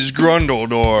is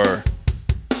Grundledor?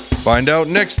 Find out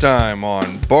next time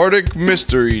on Bardic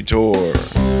Mystery Tour.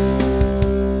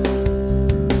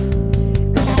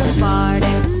 The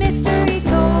Bardic Mystery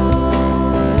Tour.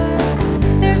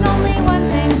 There's only one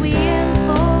thing we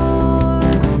implore.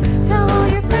 Tell all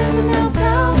your friends and they'll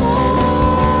tell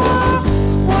more.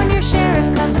 Warn your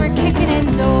sheriff 'cause we're kicking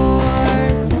in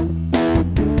doors.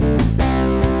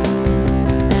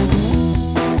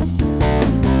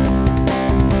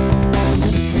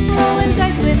 Rolling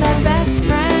dice with our best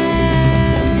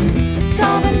friends.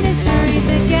 Solving mysteries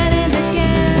again and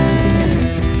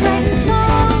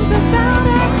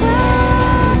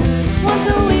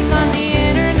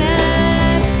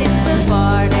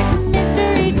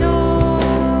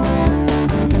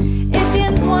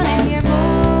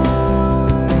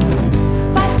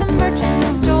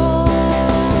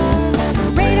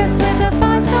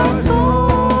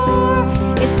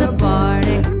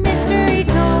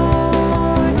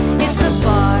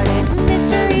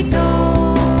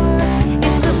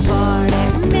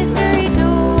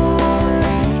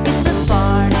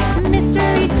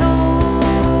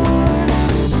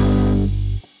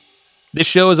This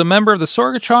show is a member of the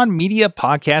Sorgatron Media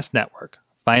Podcast Network.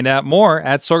 Find out more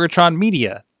at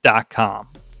sorgatronmedia.com.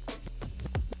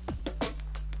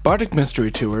 Bardic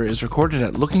Mystery Tour is recorded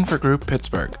at Looking for Group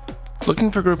Pittsburgh. Looking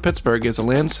for Group Pittsburgh is a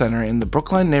land center in the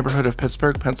Brookline neighborhood of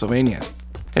Pittsburgh, Pennsylvania.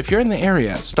 If you're in the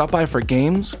area, stop by for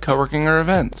games, co-working, or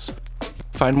events.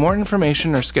 Find more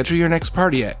information or schedule your next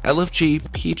party at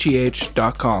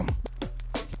lfgpgh.com.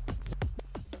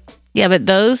 Yeah, but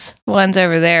those ones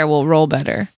over there will roll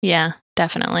better. Yeah,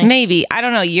 definitely. Maybe. I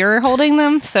don't know. You're holding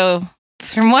them, so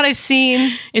from what I've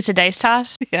seen, It's a dice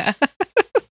toss. yeah.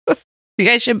 You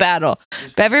guys should battle.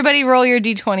 But everybody roll your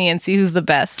D20 and see who's the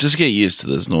best. Just get used to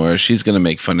this, Nora. She's going to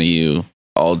make fun of you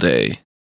all day.